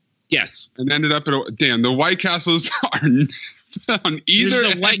 Yes. And ended up at damn, the White Castles are on either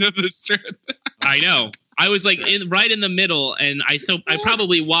end of the strip. I know. I was like right in the middle, and I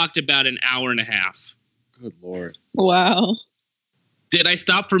probably walked about an hour and a half. Good Lord. Wow. Did I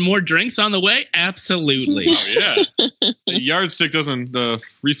stop for more drinks on the way? Absolutely. Oh, yeah. The yardstick doesn't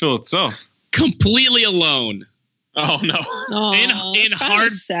refill itself. Completely alone. Oh, no. In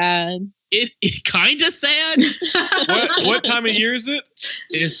hard. Sad. It kind of sad. What time of year is it?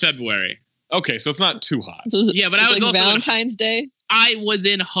 It is February. Okay, so it's not too hot. So yeah, but I was like also Valentine's Day. I was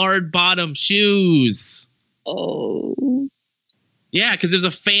in hard bottom shoes. Oh. Yeah, because there's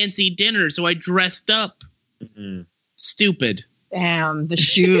a fancy dinner, so I dressed up. Mm-hmm. Stupid. Damn, the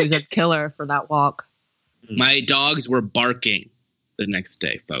shoes are killer for that walk. My dogs were barking the next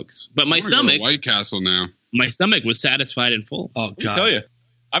day, folks. But my I wanna go to stomach, White Castle now. my stomach was satisfied and full. Oh, I tell you,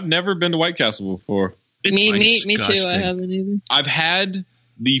 I've never been to White Castle before. Me too. I haven't either. I've had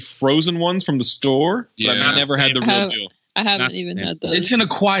the frozen ones from the store, but I've never had the real deal. I haven't even had those. It's an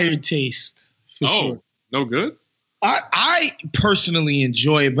acquired taste. For sure. No good? I personally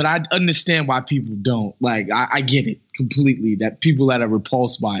enjoy it, but I understand why people don't. Like, I get it completely, that people that are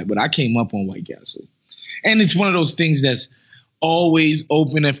repulsed by it, but I came up on White Castle. And it's one of those things that's always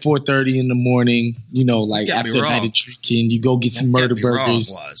open at 4:30 in the morning, you know, like after a night of drinking, you go get some murder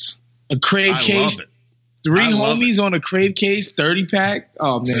burgers. A crave case. Love it. 3 homies on a crave case, 30-pack.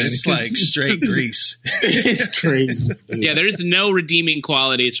 Oh, man. It's like straight grease. It's crazy. Yeah, there's no redeeming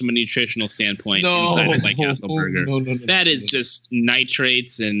qualities from a nutritional standpoint inside a White Castle burger. No. That is just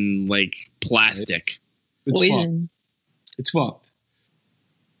nitrates and like plastic. It's fucked. It's fucked.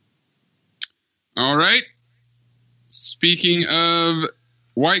 All right. Speaking of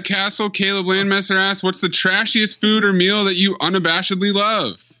White Castle, Caleb Landmesser asks, what's the trashiest food or meal that you unabashedly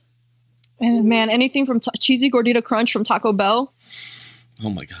love? And man, anything from cheesy gordita crunch from Taco Bell. Oh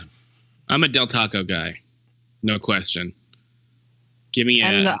my God. I'm a Del Taco guy. No question. Give me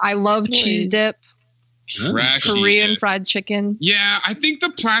And I love cheese dip. Korean fried chicken. Yeah, I think the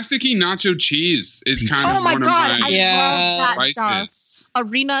plasticky nacho cheese is kind of Oh my one God, of my I love that vices. stuff.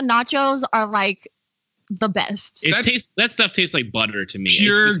 Arena nachos are like the best. That stuff tastes like butter to me.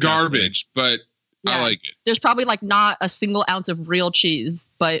 Pure It's disgusting. garbage, but I like it. There's probably like not a single ounce of real cheese,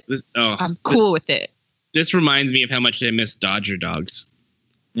 but I'm cool with it. This reminds me of how much I miss Dodger dogs.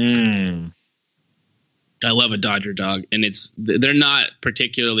 I love a Dodger dog, and they're not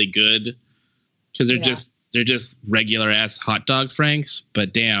particularly good because they're just regular ass hot dog Franks.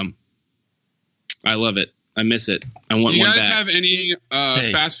 But damn, I love it. I miss it. I want Do you one guys back. have any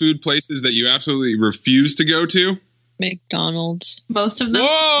fast food places that you absolutely refuse to go to? McDonald's. Most of them. Whoa!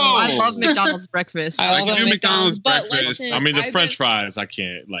 Oh, I love McDonald's breakfast. I can do McDonald's breakfast. listen, I mean, the I've French fries, I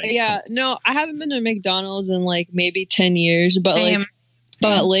can't like. Yeah, no, I haven't been to McDonald's in like maybe 10 years, but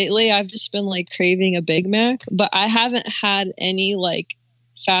but lately I've just been like craving a Big Mac, but I haven't had any like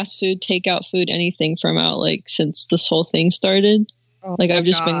fast food, takeout food, anything from out like since this whole thing started. Like I've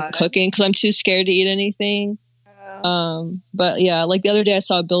just been cooking because I'm too scared to eat anything. But yeah, like the other day I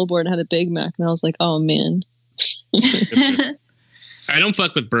saw a billboard and had a Big Mac and I was like, oh man. I don't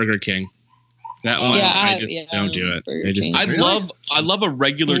fuck with Burger King. That one, I just don't do it. I love a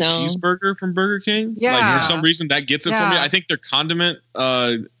regular cheeseburger from Burger King. Yeah. Like for some reason that gets it for me. I think their condiment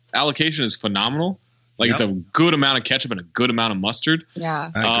allocation is phenomenal. Like it's a good amount of ketchup and a good amount of mustard.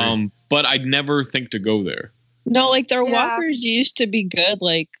 Yeah. But I'd never think to go there. No, like their Whoppers used to be good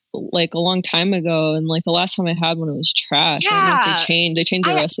like a long time ago, and like the last time I had one it was trash. I don't know if they changed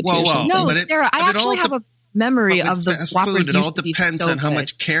the recipe or something. No, Sarah, I actually have a memory of the fast Whoppers. food, it all used to be depends so on how good.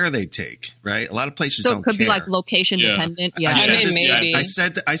 much care they take, right? A lot of places So don't it could care. be like location dependent. Yeah, I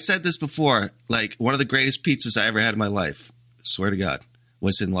said this before. Like one of the greatest pizzas I ever had in my life, swear to God,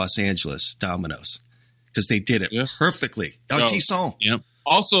 was in Los Angeles, Domino's, because they did it perfectly. Artisan. Yep.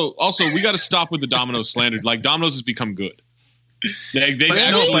 Also, we got to stop with the Domino's slander. Like Domino's has become good.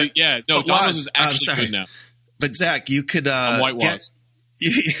 Domino's is actually good now. But Zach, you could whitewash.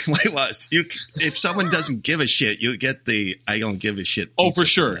 Whitewash. If someone doesn't give a shit, you get the I don't give a shit. Oh, for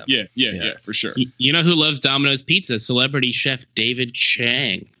sure. Yeah, for sure. You know who loves Domino's pizza? Celebrity chef David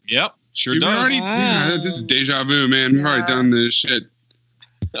Chang. Yep, sure You've does. already, this is deja vu, man. We've already done this shit.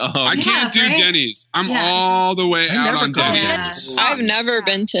 I can't do Denny's. I'm all the way out on Denny's. I've never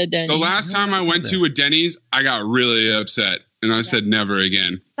been to Denny's. The last time I went to a Denny's, I got really upset, and I said never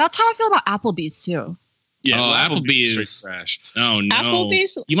again. That's how I feel about Applebee's too. Yeah, Applebee's is trash. Oh no,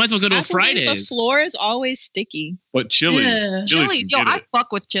 Applebee's. You might as well go to a Applebee's, Fridays. The floor is always sticky. But Chili's, Yeah. Chili's, yo, I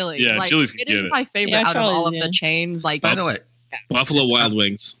fuck with Chili's. Yeah, like, Chili's can it is get it. my favorite Yeah, out of all of Chili's, the chain. Like, By the way, Buffalo Wild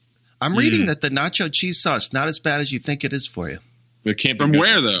Wings. I'm reading that the nacho cheese sauce not as bad as you think it is for you. It can't be From good.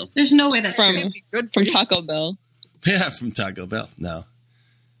 where though? There's no way that's From true. from Taco Bell. Yeah, from Taco Bell. No.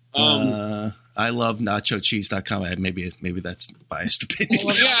 I love nachocheese.com. Maybe that's biased opinion.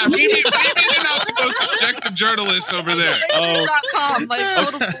 Yeah, maybe they're not the most objective journalists over there. .com, like,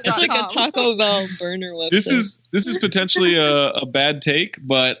 It's like a Taco Bell burner website. This is potentially a bad take,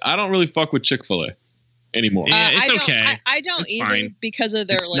 but I don't really fuck with Chick-fil-A anymore. Yeah, it's I don't, okay. I don't It's either fine. because of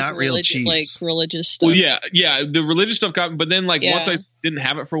their It's not real religious stuff. Well, yeah, the religious stuff got me, but then like Yeah. once I didn't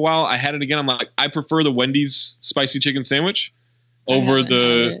have it for a while, I had it again. I'm like, I prefer the Wendy's spicy chicken sandwich over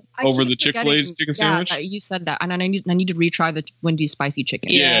the Chick-fil-A's chicken sandwich. You said that, and I need to retry the Wendy's spicy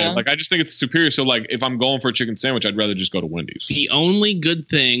chicken. Yeah, like I just think it's superior. So like, if I'm going for a chicken sandwich, I'd rather just go to Wendy's. The only good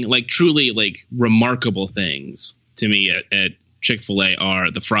thing, like truly like remarkable things to me at Chick-fil-A are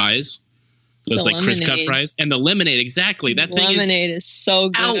the fries. Those The like crisp cut lemonade. fries and the lemonade. Exactly. That thing Lemonade is so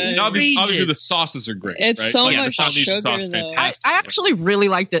good. Obviously the sauces are great. It's right? so Like, much the Polynesian sugar, sauce is though. fantastic. I actually really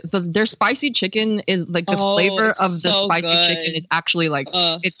like it. Their spicy chicken is like the Oh, flavor it's of the so spicy good. chicken is actually like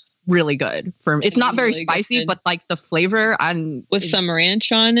it's really good for me. It's not very really spicy, good. but like the flavor and With some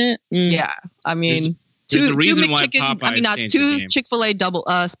ranch on it. yeah. I mean, There's a two reason why McChicken. Popeyes I mean, not changed the two game. Chick-fil-A double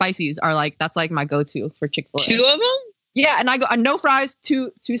spicies are like that's like my go-to for Chick-fil-A. Two of them? Yeah, and I go no fries,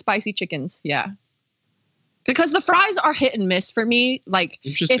 two spicy chickens. Yeah. Because the fries are hit and miss for me. Like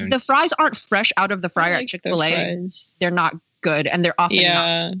Interesting. if the fries aren't fresh out of the fryer like at Chick-fil-A, their fries. they're not good, and they're often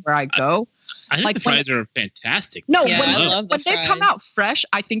not where I go. I think like the when- fries are fantastic. No, Yeah, when, I love the when they come fries. out fresh,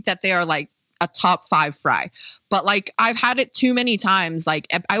 I think that they are like a top 5 fry. But like I've had it too many times. Like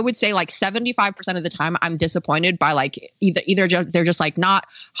I would say like 75% of the time I'm disappointed by like either they're just like not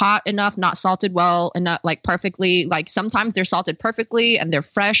hot enough, not salted well enough, like perfectly. Like sometimes they're salted perfectly and they're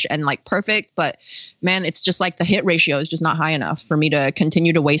fresh and like perfect. But man, it's just like the hit ratio is just not high enough for me to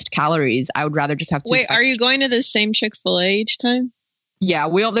continue to waste calories. I would rather just have two. Wait, are you going to the same Chick-fil-A each time? Yeah,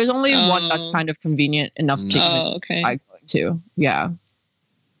 there's only one that's kind of convenient enough to okay. I go to. Yeah.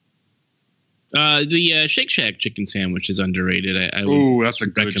 The Shake Shack chicken sandwich is underrated. I would Ooh, that's a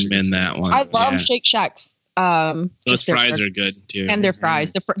good recommend that one. I love Yeah. Shake Shack. Those just their fries are burgers. good too. And their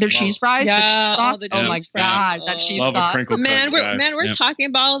fries, their cheese fries, the cheese Yeah, sauce. the Oh my cheese fries. god, that cheese Love a sauce. crinkle cut, Man, guys. we're Yep. talking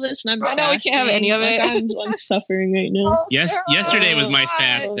about all this, and I'm I know we can't have fasting. any of it. Like, I'm like suffering right now. Yesterday was my Oh,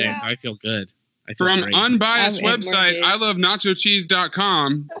 fast day, yeah. so I feel good. I feel From great. unbiased I'm at website, Morgan's. I love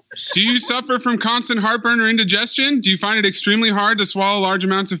nachocheese.com. Do you suffer from constant heartburn or indigestion? Do you find it extremely hard to swallow large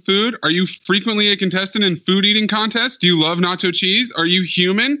amounts of food? Are you frequently a contestant in food eating contests? Do you love nacho cheese? Are you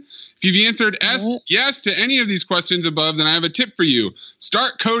human? If you've answered yes to any of these questions above, then I have a tip for you.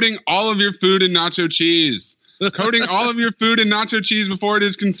 Start coating all of your food in nacho cheese. Coating all of your food in nacho cheese before it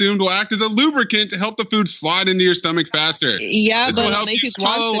is consumed will act as a lubricant to help the food slide into your stomach faster. Yeah, This but will it'll help make you you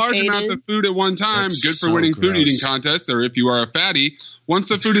swallow large amounts of food at one time. That's Good for so winning food gross. eating contests, or if you are a fatty. Once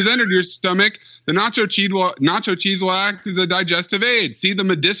the food has entered your stomach, the nacho cheese will act as a digestive aid. See the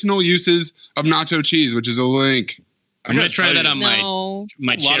medicinal uses of nacho cheese, which is a link. I'm gonna try that on No,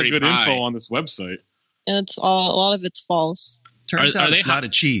 my A lot of cherry good pie. info on this website. it's all. A lot of it's false. Turns Are out they it's not a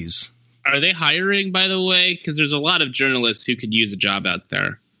cheese. Are they hiring, by the way? Because there's a lot of journalists who could use a job out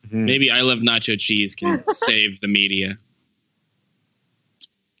there. Maybe I Love Nacho Cheese can save the media.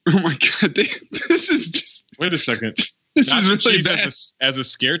 Oh my god, this is just. Wait a second. This Nacho is really cheese bad. as a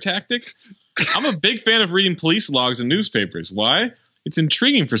scare tactic? I'm a big fan of reading police logs and newspapers. Why? It's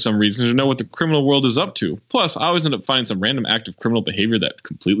intriguing for some reason to know what the criminal world is up to. Plus, I always end up finding some random act of criminal behavior that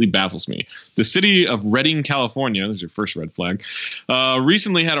completely baffles me. The city of Redding, California, there's your first red flag,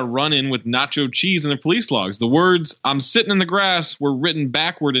 recently had a run-in with nacho cheese in their police logs. The words, "I'm sitting in the grass," were written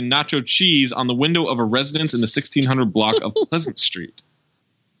backward in nacho cheese on the window of a residence in the 1600 block of Pleasant Street.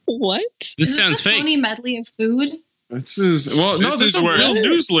 What? This Is sounds this a fake. Tony medley of food? This is, well, no, This this is is a where- real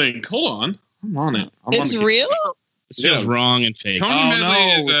news link. Hold on. I'm on it. It's real? This feels wrong and fake. Tony Oh, Medley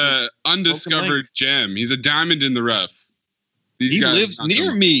no, is it's a undiscovered gem. He's a diamond in the rough. These He guys lives not near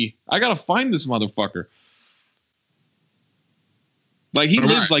some- me. I gotta find this motherfucker. Like he All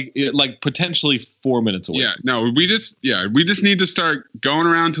lives like potentially 4 minutes away. Yeah, no, we just need to start going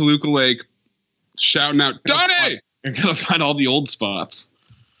around Toluca Lake, shouting out, "Donnie!" You're gonna find all the old spots.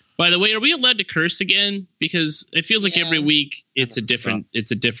 By the way, are we allowed to curse again? Because it feels like every week it's a different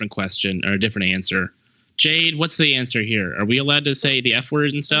question or a different answer. Jade, what's the answer here? Are we allowed to say the F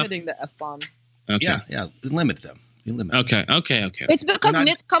word and stuff? Limiting the F-bomb. Okay. Yeah, limit them. Okay. It's because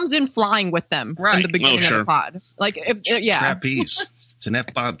Nitz comes in flying with them in the beginning of the pod. Like, trapeze. It's an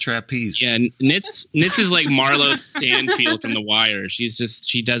F-bomb trapeze. Yeah, Nitz is like Marlo Stanfield from The Wire.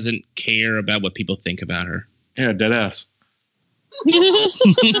 She doesn't care about what people think about her. Yeah, dead ass. She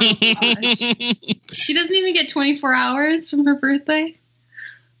doesn't even get 24 hours from her birthday.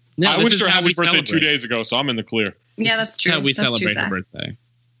 No, I wished her happy birthday 2 days ago, so I'm in the clear. Yeah, that's true. That's how we That's celebrate true, her birthday.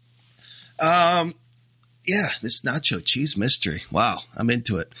 Yeah, this nacho cheese mystery. Wow, I'm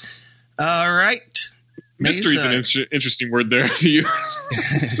into it. All right. Mystery is an interesting word there to use.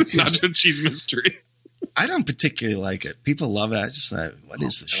 It's nacho cheese mystery. I don't particularly like it. People love it. I just like, what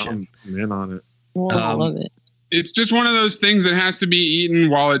is the shit? I'm in on it. I love it. It's just one of those things that has to be eaten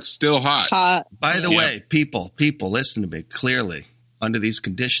while it's still hot. By the way, people, listen to me clearly. Under these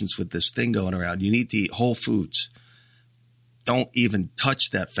conditions with this thing going around, you need to eat whole foods. Don't even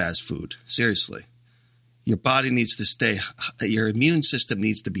touch that fast food. Seriously. Your body needs to stay, your immune system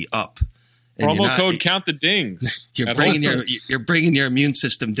needs to be up. And promo code Count the Dings. You're bringing your immune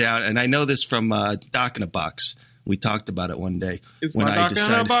system down. And I know this from Doc in a Box. We talked about it one day when I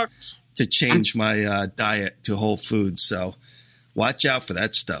decided to change my diet to whole foods. So watch out for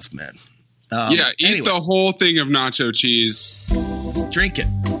that stuff, man. Eat the whole thing of nacho cheese. Drink it.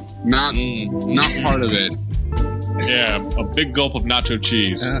 Not part of it. Yeah, a big gulp of nacho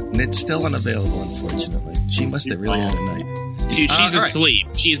cheese. And it's still unavailable, unfortunately. She must have really had a night. Dude, she's asleep.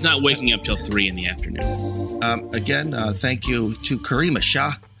 Right. She's not waking up till 3 in the afternoon. Again, thank you to Karima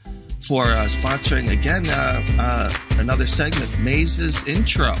Shah for sponsoring, again, another segment, Maze's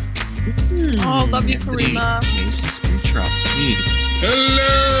Intro. Oh, love you, Karima. Maze's Intro.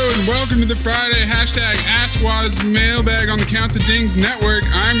 Hello, and welcome to the Friday #AskWaz mailbag on the Count the Dings network.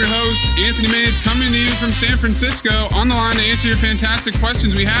 I'm your host, Anthony Mays, coming to you from San Francisco. On the line to answer your fantastic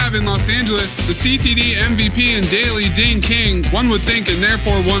questions we have in Los Angeles, the CTD MVP and daily Ding King, one would think and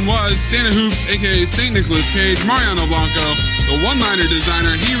therefore one was, Santa Hoops, a.k.a. St. Nicholas Cage, Mariano Blanco, the one-liner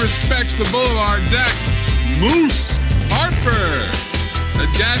designer. He respects the boulevard, Zach Moose Harper. A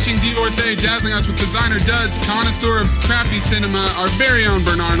dashing divorcee dazzling us with designer duds, connoisseur of crappy cinema, our very own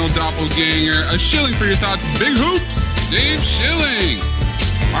Bernardo doppelganger, a shilling for your thoughts, Big Hoops, Dave Schilling.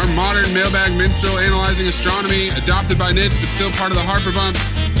 Our modern mailbag minstrel analyzing astronomy, adopted by Nitz but still part of the Harper Bump,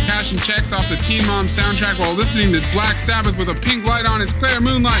 cashing checks off the Teen Mom soundtrack while listening to Black Sabbath with a pink light on its Claire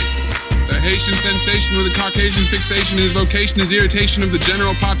Moonlight. The Haitian sensation with a Caucasian fixation, his vocation is irritation of the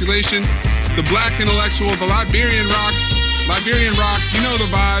general population. The black intellectual, the Liberian rock, you know the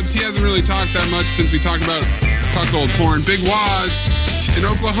vibes. He hasn't really talked that much since we talked about cuckold porn. Big Waz in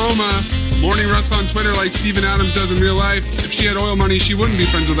Oklahoma. Morning Russ on Twitter like Steven Adams does in real life. If she had oil money, she wouldn't be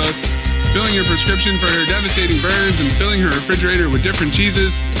friends with us. Filling her prescription for her devastating burns and filling her refrigerator with different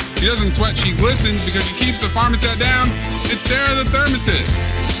cheeses. She doesn't sweat, she glistens because she keeps the thermostat down. It's Sarah the Thermosist.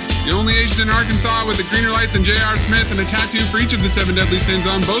 The only Asian in Arkansas with a greener light than J.R. Smith and a tattoo for each of the 7 deadly sins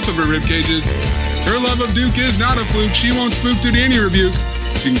on both of her rib cages. Her love of Duke is not a fluke. She won't spook due to any rebuke.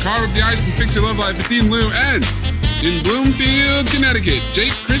 She can carve up the ice and fix your love life. It's Ian Lou. And in Bloomfield, Connecticut,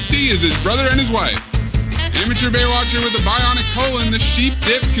 Jake Christie is his brother and his wife. Amateur Baywatcher with a bionic colon, the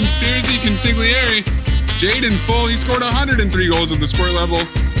sheep-dipped conspiracy consigliere. Jade in full, he scored 103 goals at the squirt level.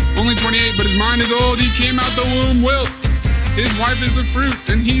 Only 28, but his mind is old. He came out the womb wilt. His wife is a fruit,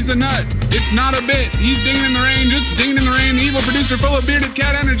 and he's a nut. It's not a bit. He's dinging in the rain, just dinging in the rain. The evil producer full of bearded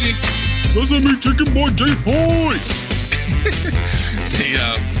cat energy. Listen to me, chicken boy, J-Boy.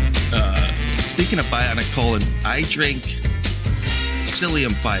 Speaking of bionic colon, I drink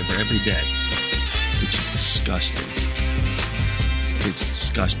psyllium fiber every day, which is disgusting. It's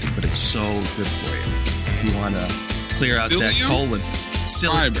disgusting, but it's so good for you. If you want to clear out that colon.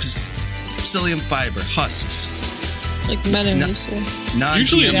 Psyllium fiber, husks. Like Metamucil.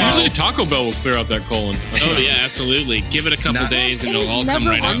 Usually Taco Bell will clear out that colon. Oh yeah, absolutely. Give it a couple days and it'll all come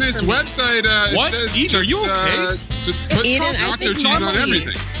right out. On this website, what? It says Eden, are you okay? Just put nacho cheese on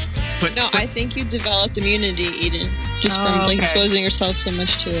everything. I think you developed immunity, Eden, just from exposing yourself so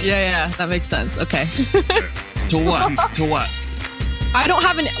much to it. Yeah, that makes sense. Okay. To what? To what? I don't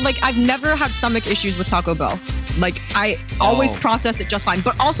have I've never had stomach issues with Taco Bell. Like, I always process it just fine.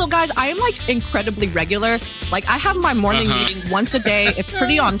 But also, guys, I am, incredibly regular. Like, I have my morning meeting once a day. It's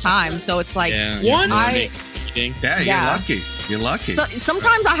pretty on time. So it's like, you're lucky. You're lucky. So,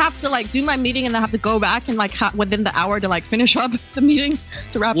 sometimes I have to, do my meeting and then I have to go back and, within the hour to, finish up the meeting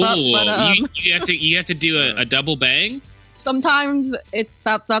to wrap up. But you have to do a double bang? Sometimes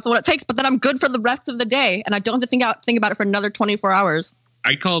that's what it takes. But then I'm good for the rest of the day. And I don't have to think about it for another 24 hours.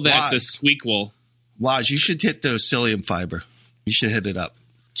 I call that the squeakquel. Waz, you should hit the psyllium fiber. You should hit it up.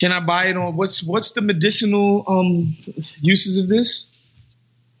 Can I buy it on what's the medicinal uses of this?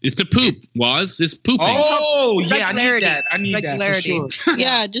 It's to poop, Waz. It's pooping. Oh, yeah, I need that. I need that for sure.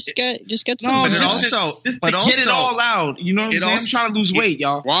 Yeah, just get some. No, But just to get it all out. You know what I'm saying? I'm trying to lose weight,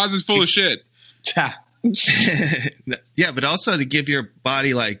 y'all. Waz is full of shit. Yeah, but also to give your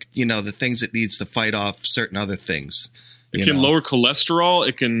body, like, you know, the things it needs to fight off certain other things. It can lower cholesterol.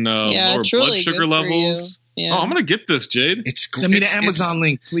 It can lower blood sugar levels. Yeah. Oh, I'm gonna get this, Jade. Send me the Amazon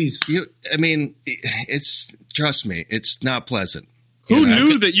link, please. Trust me, it's not pleasant. Who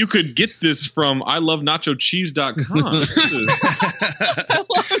knew that you could get this from ilovenachocheese.com?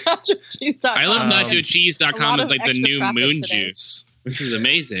 I love nachocheese.com is like the new moon juice. This is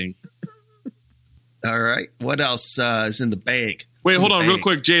amazing. All right. What else is in the bag? Wait, hold on real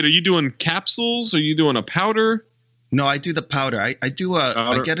quick, Jade. Are you doing capsules? Are you doing a powder? No, I do the powder. I do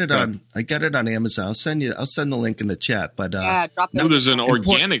I get it on Amazon. I'll send the link in the chat. But drop it. There's an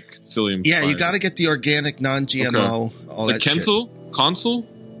organic psyllium. Yeah, you got to get the organic, non-GMO. Okay. All the that Consul?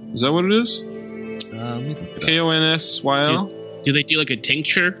 Is that what it is? Let me look it up. KONSYL. Do they do like a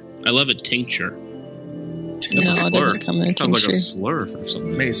tincture? I love a tincture. No, it doesn't come in a Sounds like a tincture. slur or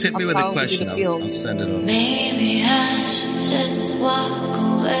something. Mace, hit me with a question. I'll send it over. Maybe I should just walk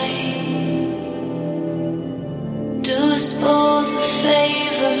away. Do us both a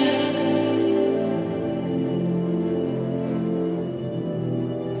favor.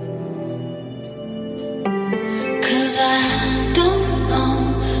 Cause I don't know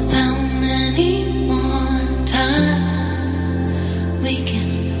how many more times we can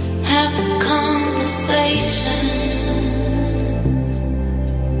have the conversation.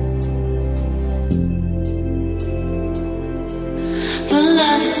 But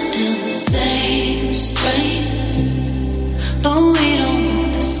love is still the same strength. But we don't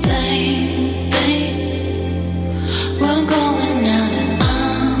want the same thing. We're going out in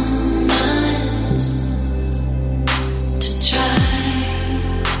our minds to try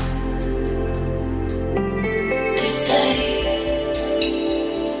to stay.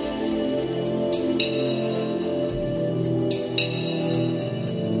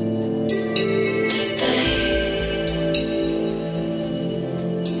 To stay.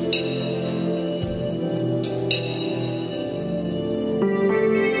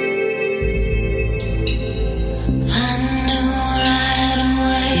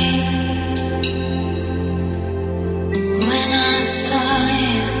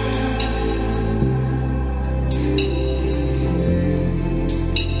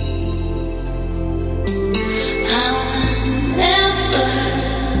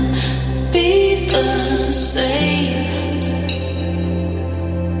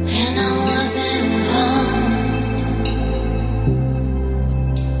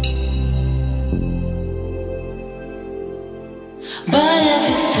 But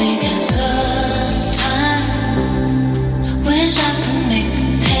everything has a time. Wish I could make the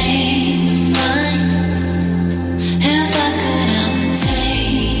pain mine. If I could, I would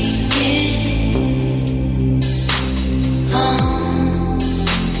take it away.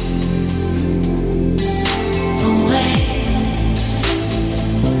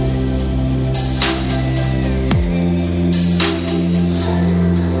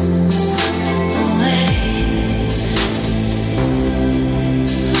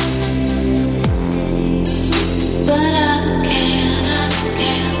 But I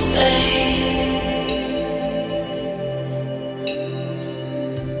can't stay.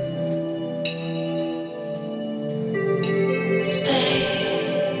 Stay.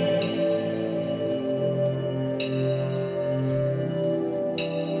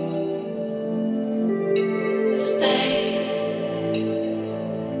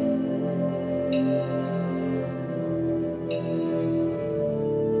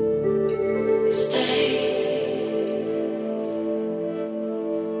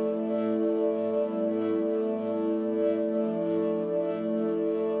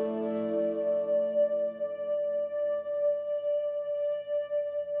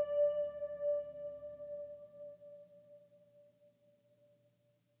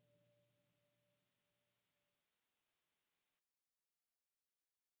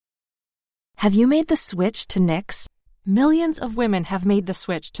 Have you made the switch to Knix? Millions of women have made the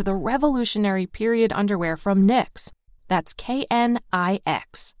switch to the revolutionary period underwear from Knix. That's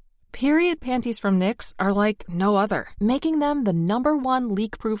Knix. Period panties from Knix are like no other, making them the #1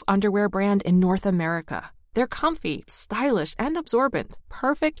 leak-proof underwear brand in North America. They're comfy, stylish, and absorbent,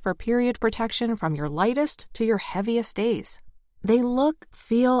 perfect for period protection from your lightest to your heaviest days. They look,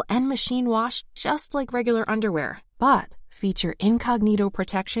 feel, and machine wash just like regular underwear, but feature incognito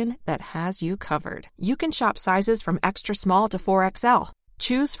protection that has you covered. You can shop sizes from extra small to 4XL.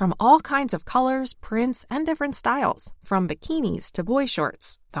 Choose from all kinds of colors, prints, and different styles, from bikinis to boy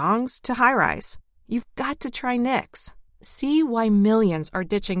shorts, thongs to high-rise. You've got to try Knix. See why millions are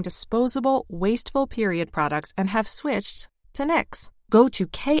ditching disposable, wasteful period products and have switched to Knix. Go to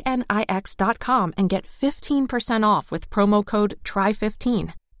knix.com and get 15% off with promo code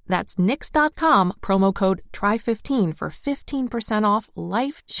TRY15. That's knix.com, promo code TRY15 for 15% off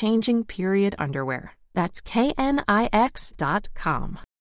life-changing period underwear. That's knix.com.